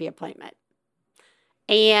first therapy appointment.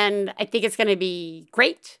 And I think it's going to be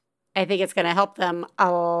great. I think it's going to help them a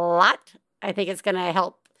lot. I think it's going to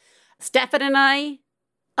help Stefan and I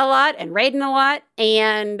a lot and Raiden a lot.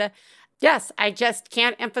 And yes, I just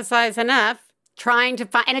can't emphasize enough trying to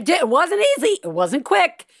find, and it wasn't easy. It wasn't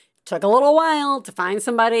quick. It took a little while to find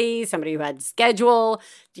somebody who had schedule.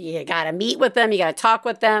 You got to meet with them. You got to talk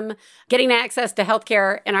with them. Getting access to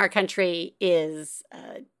healthcare in our country is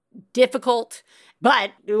difficult.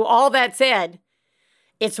 But all that said,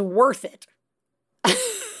 it's worth it.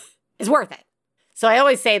 It's worth it. So I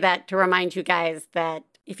always say that to remind you guys that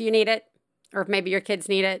if you need it, or if maybe your kids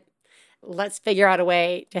need it, let's figure out a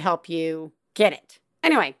way to help you get it.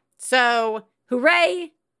 Anyway, so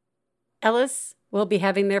hooray! Ellis will be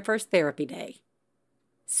having their first therapy day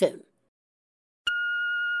soon.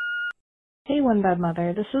 Hey, One Bad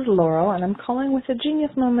Mother. This is Laurel, and I'm calling with a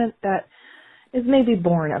genius moment that is maybe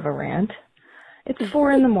born of a rant. It's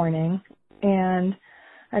 4 in the morning, and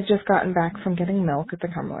I've just gotten back from getting milk at the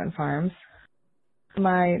Cumberland Farms.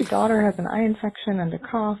 My daughter has an eye infection and a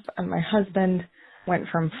cough, and my husband went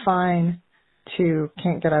from fine to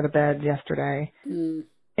can't get out of bed yesterday.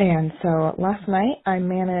 And so last night I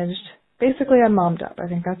managed, basically I mommed up. I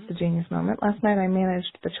think that's the genius moment. Last night I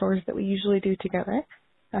managed the chores that we usually do together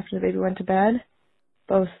after the baby went to bed,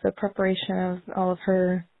 both the preparation of all of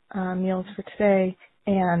her meals for today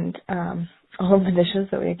and all of the dishes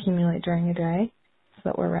that we accumulate during the day so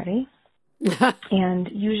that we're ready. And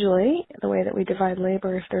usually the way that we divide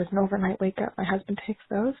labor, if there's an overnight wake up, my husband takes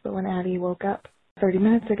those. But when Addie woke up 30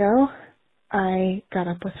 minutes ago, I got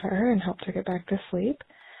up with her and helped her get back to sleep.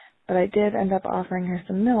 But I did end up offering her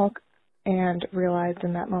some milk and realized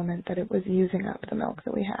in that moment that it was using up the milk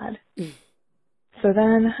that we had. So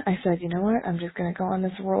then I said, you know what, I'm just going to go on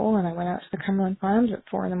this roll, and I went out to the Cumberland Farms at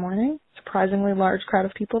 4 a.m. Surprisingly large crowd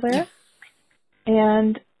of people there.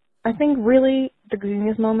 And I think really the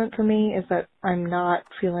genius moment for me is that I'm not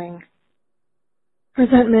feeling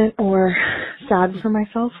resentment or sad for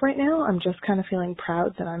myself right now. I'm just kind of feeling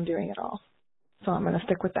proud that I'm doing it all. So I'm going to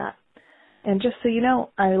stick with that. And just so you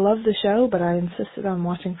know, I love the show, but I insisted on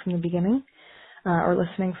watching from the beginning. Or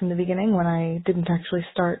listening from the beginning when I didn't actually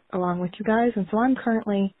start along with you guys. And so I'm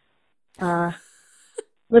currently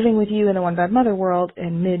living with you in a One Bad Mother world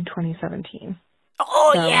in mid-2017.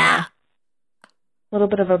 Oh, so, yeah. A little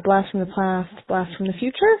bit of a blast from the past, blast from the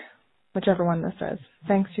future, whichever one this is.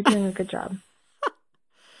 Thanks, you're doing a good job.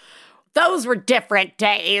 Those were different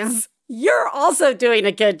days. You're also doing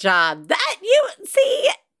a good job. That, you see,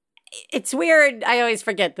 it's weird. I always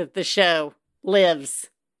forget that the show lives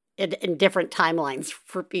in different timelines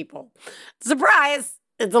for people. Surprise!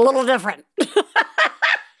 It's a little different.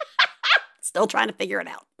 Still trying to figure it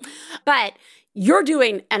out. But you're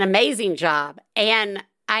doing an amazing job. And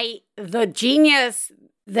the genius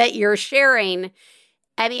that you're sharing,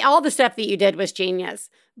 I mean, all the stuff that you did was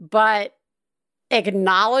genius. But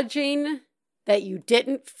acknowledging that you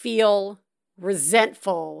didn't feel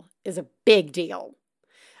resentful is a big deal.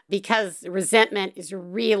 Because resentment is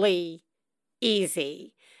really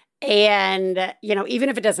easy. And, you know, even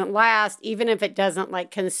if it doesn't last, even if it doesn't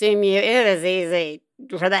like consume you, it is easy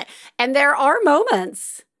for that. And there are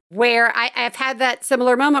moments where I've had that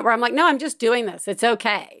similar moment where I'm like, no, I'm just doing this. It's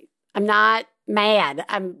okay. I'm not mad.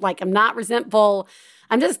 I'm not resentful.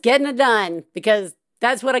 I'm just getting it done because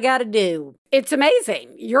that's what I got to do. It's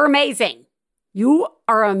amazing. You're amazing. You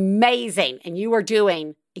are amazing. And you are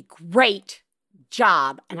doing a great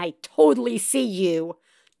job. And I totally see you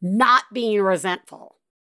not being resentful.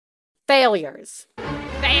 Failures.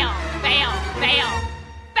 Fail.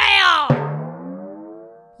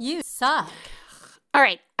 You suck. All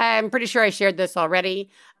right. I'm pretty sure I shared this already,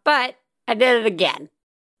 but I did it again.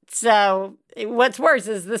 So what's worse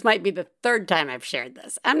is this might be the third time I've shared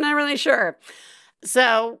this. I'm not really sure.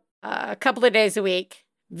 So a couple of days a week,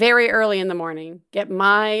 very early in the morning, get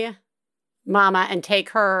my mama and take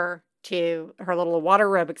her to her little water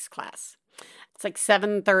aerobics class. It's like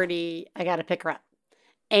 7:30. I got to pick her up.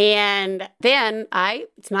 And then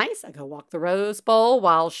it's nice. I go walk the Rose Bowl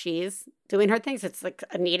while she's doing her things. It's like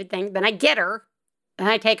a needed thing. Then I get her and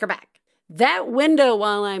I take her back. That window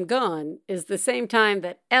while I'm gone is the same time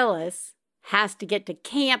that Ellis has to get to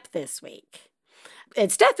camp this week. And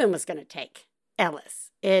Stefan was going to take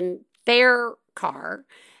Ellis in their car.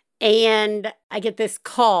 And I get this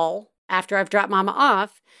call after I've dropped Mama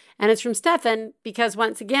off. And it's from Stefan because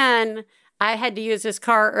once again, I had to use his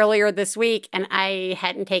car earlier this week and I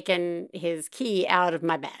hadn't taken his key out of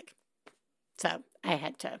my bag. So I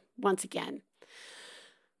had to, once again,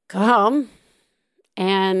 go home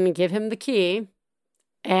and give him the key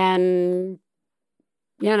and,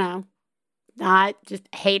 you know, not just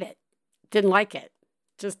hate it. Didn't like it.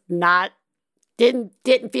 Just not, didn't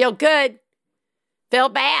feel good.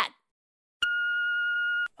 Felt bad.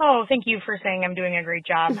 Oh, thank you for saying I'm doing a great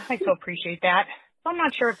job. I so appreciate that. I'm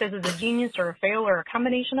not sure if this is a genius or a fail or a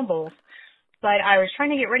combination of both, but I was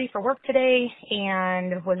trying to get ready for work today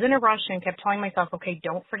and was in a rush and kept telling myself, okay,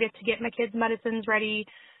 don't forget to get my kids' medicines ready.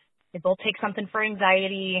 They both take something for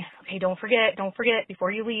anxiety. Okay, don't forget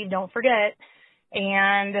before you leave, don't forget.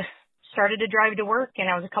 And started to drive to work and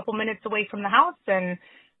I was a couple minutes away from the house and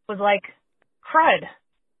was like, crud.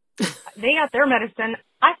 They got their medicine.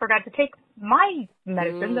 I forgot to take my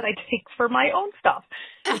medicine that I take for my own stuff.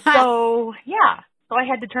 So, yeah. So I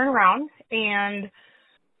had to turn around and,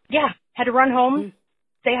 had to run home,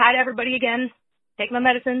 say hi to everybody again, take my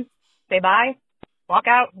medicine, say bye, walk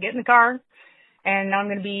out, get in the car, and now I'm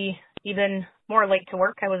going to be even more late to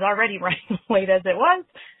work. I was already running late as it was.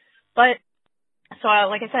 But, so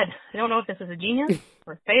like I said, I don't know if this is a genius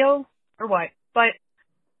or a fail or what, but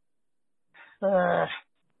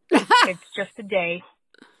it's just a day.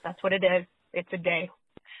 That's what it is. It's a day.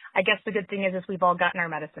 I guess the good thing is we've all gotten our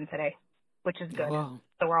medicine today, which is good. Whoa.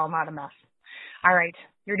 So we're all not a mess. All right.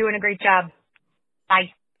 You're doing a great job.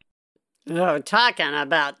 Bye. Oh, talking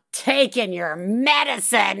about taking your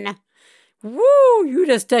medicine. Woo, you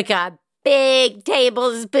just took a big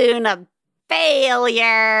tablespoon of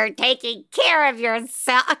failure, taking care of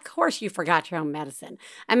yourself. Of course you forgot your own medicine.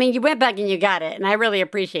 I mean, you went back and you got it, and I really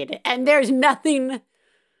appreciate it. And there's nothing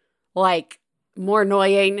like more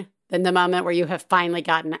annoying than the moment where you have finally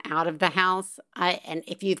gotten out of the house. And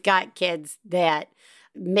if you've got kids that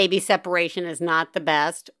maybe separation is not the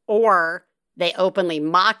best, or they openly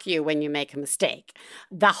mock you when you make a mistake.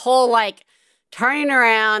 The whole turning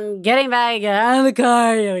around, getting back, get out of the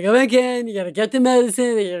car, you gotta go back in, you gotta get the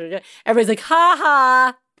medicine. Everybody's like, ha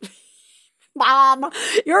ha. Mom,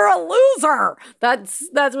 you're a loser. That's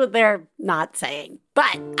what they're not saying.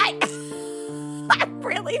 But I'm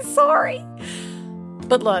really sorry.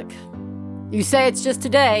 But look, you say it's just a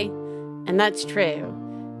day, and that's true.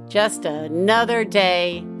 Just another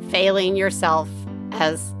day failing yourself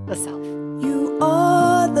as a self. You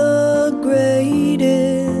are the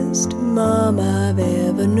greatest mom I've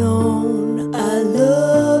ever known. I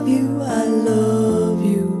love you, I love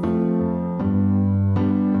you.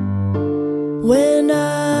 When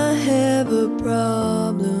I have a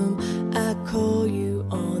problem, I call you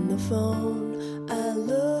on the phone. I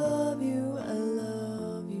love you, I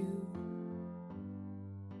love you.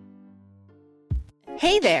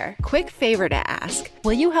 Hey there, quick favor to ask.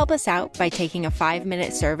 Will you help us out by taking a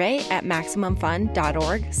 5-minute survey at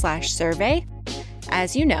MaximumFun.org/survey?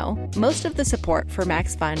 As you know, most of the support for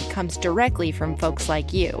Max Fun comes directly from folks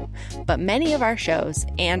like you, but many of our shows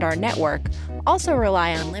and our network also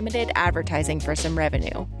rely on limited advertising for some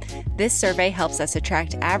revenue. This survey helps us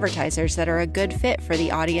attract advertisers that are a good fit for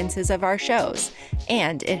the audiences of our shows,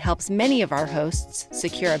 and it helps many of our hosts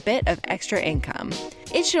secure a bit of extra income.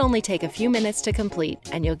 It should only take a few minutes to complete,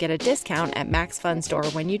 and you'll get a discount at Max Fun Store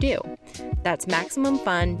when you do. That's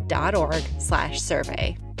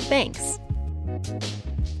MaximumFun.org/survey. Thanks.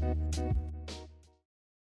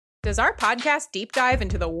 Does our podcast deep dive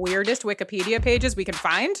into the weirdest Wikipedia pages we can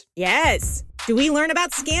find? Yes. Do we learn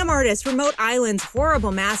about scam artists, remote islands,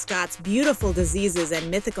 horrible mascots, beautiful diseases,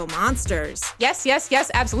 and mythical monsters? Yes,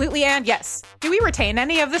 absolutely, and yes. Do we retain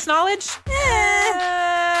any of this knowledge?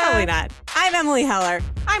 Probably not. I'm Emily Heller.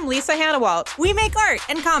 I'm Lisa Hannawalt. We make art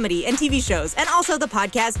and comedy and TV shows, and also the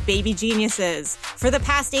podcast Baby Geniuses. For the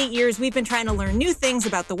past 8 years, we've been trying to learn new things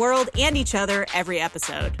about the world and each other every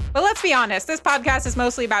episode. But let's be honest, this podcast is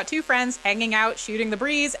mostly about two friends hanging out, shooting the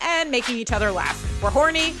breeze, and making each other laugh. We're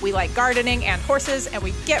horny, we like gardening and horses, and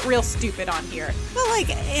we get real stupid on here. But like,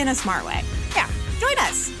 in a smart way. Yeah. Join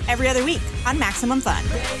us every other week on Maximum Fun.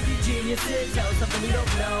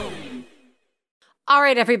 All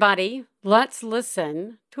right, everybody, let's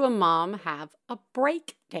listen to a mom have a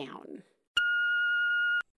breakdown.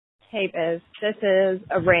 Hey, Biz. This is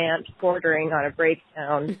a rant bordering on a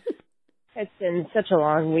breakdown. It's been such a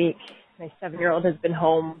long week. My 7-year-old has been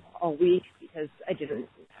home all week because I didn't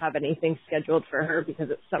have anything scheduled for her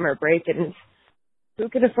because it's summer break, and who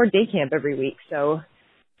can afford day camp every week? So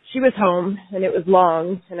she was home, and it was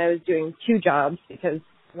long, and I was doing 2 jobs because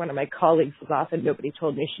one of my colleagues was off, and nobody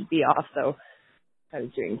told me she'd be off, so I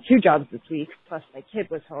was doing 2 jobs this week, plus my kid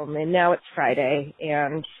was home, and now it's Friday,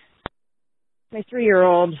 and my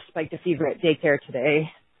 3-year-old spiked a fever at daycare today,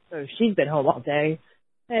 so she's been home all day,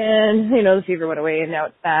 and, the fever went away, and now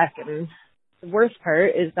it's back, and the worst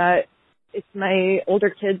part is that it's my older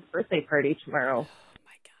kid's birthday party tomorrow. Oh,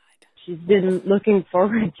 my God. She's been looking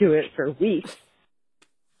forward to it for weeks.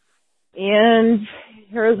 And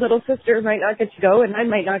her little sister might not get to go, and I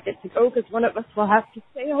might not get to go because one of us will have to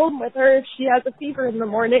stay home with her if she has a fever in the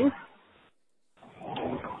morning.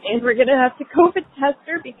 And we're going to have to COVID test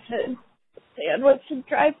her because Stan wants to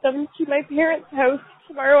drive them to my parents' house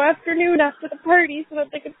tomorrow afternoon after the party so that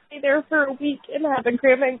they can stay there for a week and have a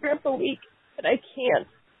grandma and grandpa week. But I can't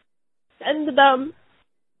send them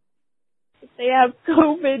if they have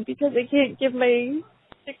COVID because I can't give my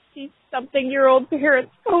 60-something-year-old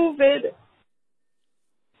parents COVID.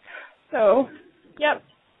 So, yep,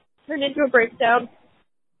 turned into a breakdown.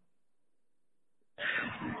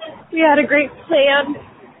 We had a great plan,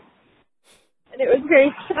 and it was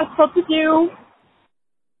very stressful to do,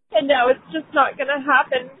 and now it's just not going to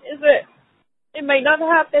happen, is it? It might not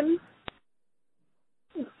happen.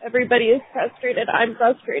 Everybody is frustrated. I'm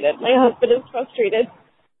frustrated. My husband is frustrated.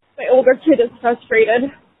 My older kid is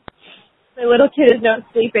frustrated. My little kid is not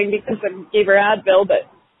sleeping because I gave her Advil, but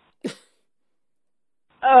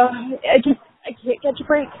I can't catch a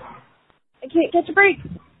break. I can't catch a break.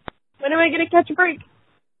 When am I going to catch a break?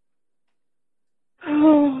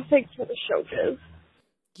 Oh, thanks for the show, Biz.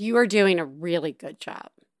 You are doing a really good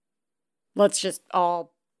job. Let's just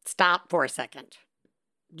all stop for a second.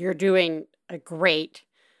 You're doing a great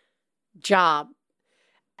job.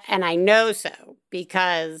 And I know so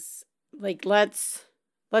because, let's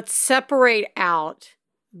separate out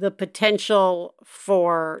the potential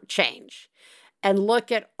for change and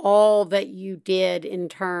look at all that you did in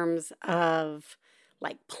terms of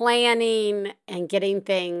planning and getting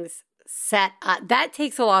things set up. That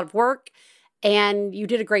takes a lot of work And you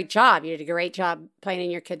did a great job. You did a great job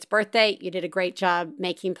planning your kid's birthday. You did a great job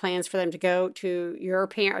making plans for them to go to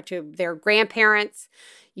to their grandparents.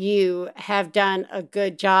 You have done a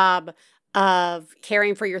good job of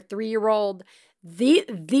caring for your 3-year-old.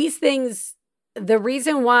 These things, the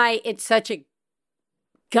reason why it's such a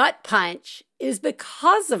gut punch is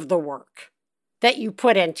because of the work that you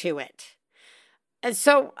put into it. And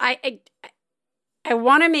so I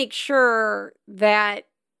want to make sure that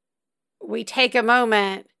we take a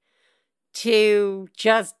moment to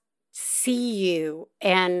just see you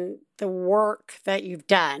and the work that you've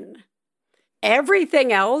done.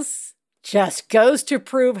 Everything else just goes to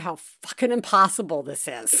prove how fucking impossible this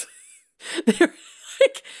is. They're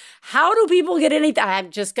like, how do people get anything?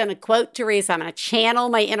 I'm just going to quote Teresa. I'm going to channel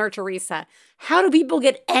my inner Teresa. How do people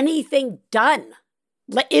get anything done?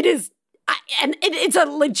 It is, and it's a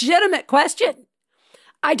legitimate question.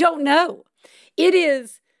 I don't know. It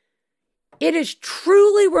is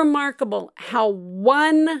truly remarkable how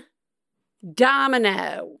one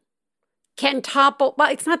domino can topple.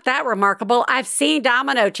 Well, it's not that remarkable. I've seen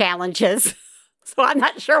domino challenges, so I'm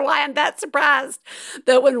not sure why I'm that surprised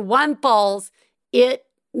that when one falls, it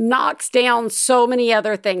knocks down so many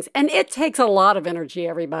other things. And it takes a lot of energy,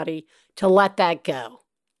 everybody, to let that go.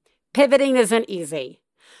 Pivoting isn't easy.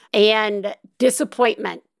 And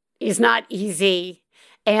disappointment is not easy.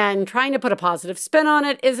 And trying to put a positive spin on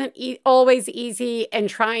it isn't always easy. And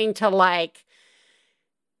trying to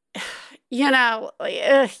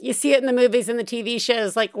you see it in the movies and the TV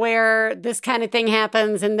shows, like where this kind of thing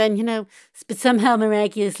happens. And then, but somehow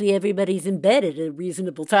miraculously everybody's in bed at a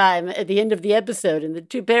reasonable time at the end of the episode. And the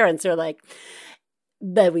two parents are like,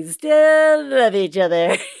 but we still love each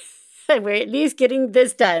other. And we're at least getting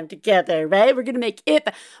this time together, right? We're going to make it.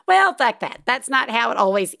 Well, fuck that. That's not how it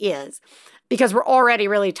always is because we're already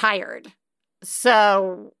really tired.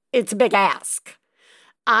 So it's a big ask.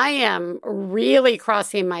 I am really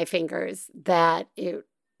crossing my fingers that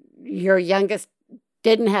your youngest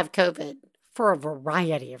didn't have COVID for a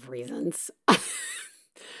variety of reasons.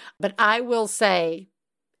 But I will say,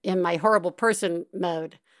 in my horrible person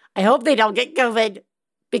mode, I hope they don't get COVID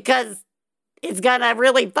because it's going to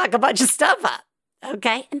really fuck a bunch of stuff up.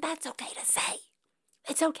 Okay? And that's okay to say.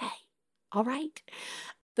 It's okay. All right?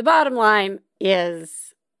 The bottom line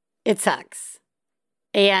is it sucks.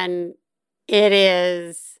 And it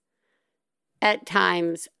is at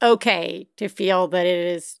times okay to feel that it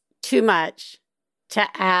is too much to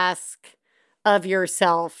ask of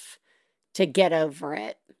yourself to get over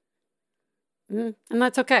it. And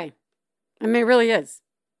that's okay. I mean, it really is.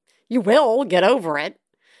 You will get over it.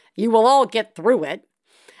 You will all get through it.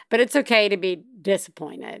 But it's okay to be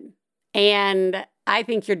disappointed. And I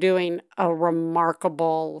think you're doing a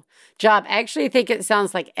remarkable job. Actually, I think it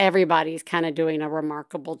sounds like everybody's kind of doing a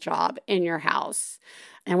remarkable job in your house.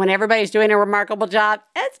 And when everybody's doing a remarkable job,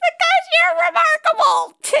 it's because you're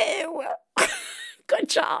remarkable too. Good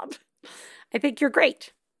job. I think you're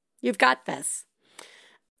great. You've got this.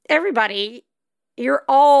 Everybody, you're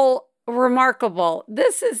all remarkable.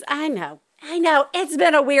 I know, it's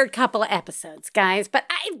been a weird couple of episodes, guys, but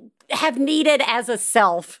I have needed as a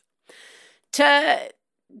self to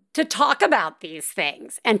talk about these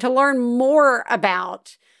things and to learn more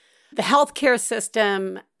about the healthcare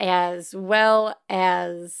system as well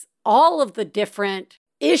as all of the different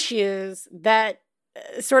issues that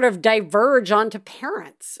sort of diverge onto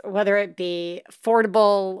parents, whether it be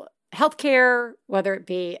affordable healthcare, whether it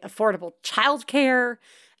be affordable childcare,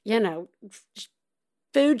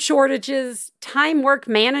 food shortages, time work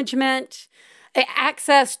management,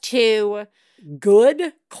 access to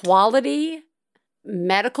good quality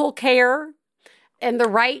medical care, and the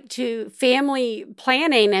right to family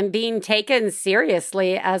planning and being taken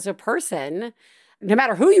seriously as a person, no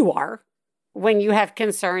matter who you are, when you have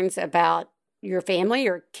concerns about your family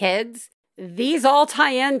or kids. These all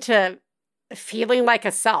tie into feeling like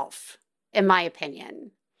a self, in my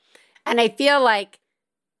opinion. And I feel like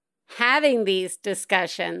having these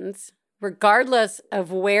discussions, regardless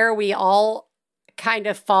of where we all kind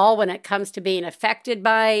of fall when it comes to being affected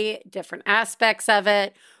by different aspects of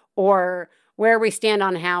it, or where we stand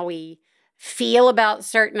on how we feel about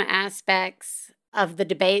certain aspects of the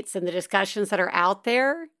debates and the discussions that are out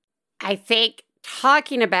there, I think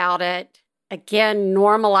talking about it, again,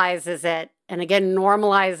 normalizes it, and again,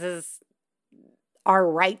 normalizes our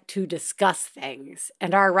right to discuss things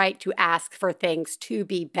and our right to ask for things to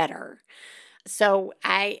be better. So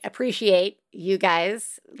I appreciate you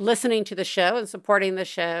guys listening to the show and supporting the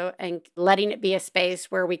show and letting it be a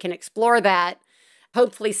space where we can explore that,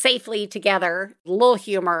 hopefully safely together, a little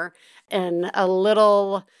humor and a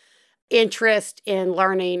little interest in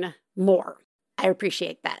learning more. I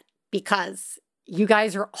appreciate that because you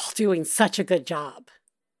guys are all doing such a good job.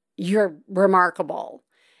 You're remarkable.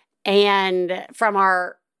 And from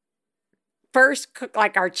our first,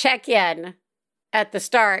 like our check-in at the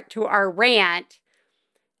start to our rant,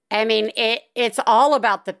 I mean, it's all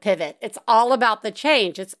about the pivot. It's all about the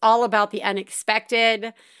change. It's all about the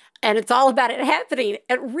unexpected. And it's all about it happening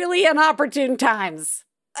at really inopportune times,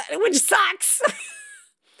 which sucks.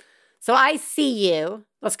 So I see you.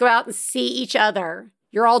 Let's go out and see each other.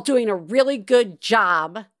 You're all doing a really good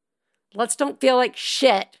job. Let's don't feel like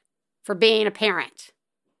shit for being a parent.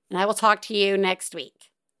 And I will talk to you next week.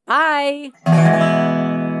 Bye.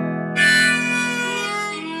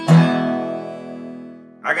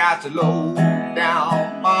 I got to low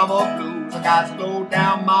down mama blues. I got to low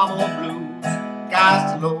down mama blues.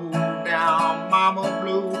 Got to low down mama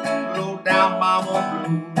blues. Low down mama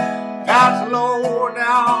blues. Got to low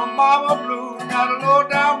down mama blues. Got to low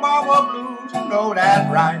down mama blues. You know that's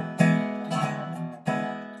right.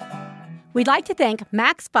 We'd like to thank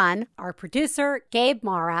Max Fun, our producer, Gabe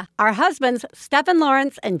Mara, our husbands, Stephen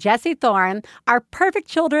Lawrence and Jesse Thorne, our perfect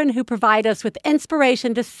children who provide us with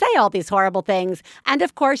inspiration to say all these horrible things, and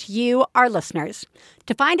of course, you, our listeners.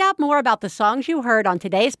 To find out more about the songs you heard on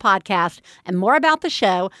today's podcast and more about the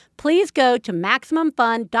show, please go to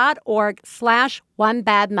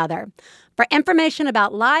MaximumFun.org/OneBadMother. For information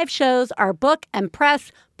about live shows, our book, and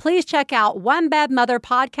press, please check out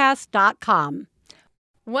OneBadMotherPodcast.com.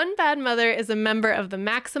 One Bad Mother is a member of the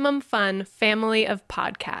Maximum Fun family of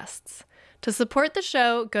podcasts. To support the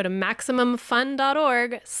show, go to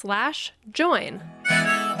MaximumFun.org/join.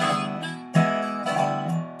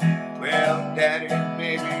 Well, Daddy and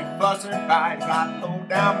baby fussing fight, got low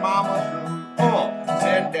down mama blue. Oh,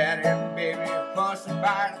 said Daddy and baby fussing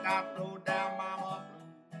fight, got low down mama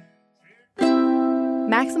blue.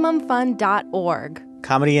 MaximumFun.org.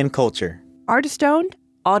 Comedy and culture. Artist owned,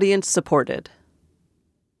 audience supported.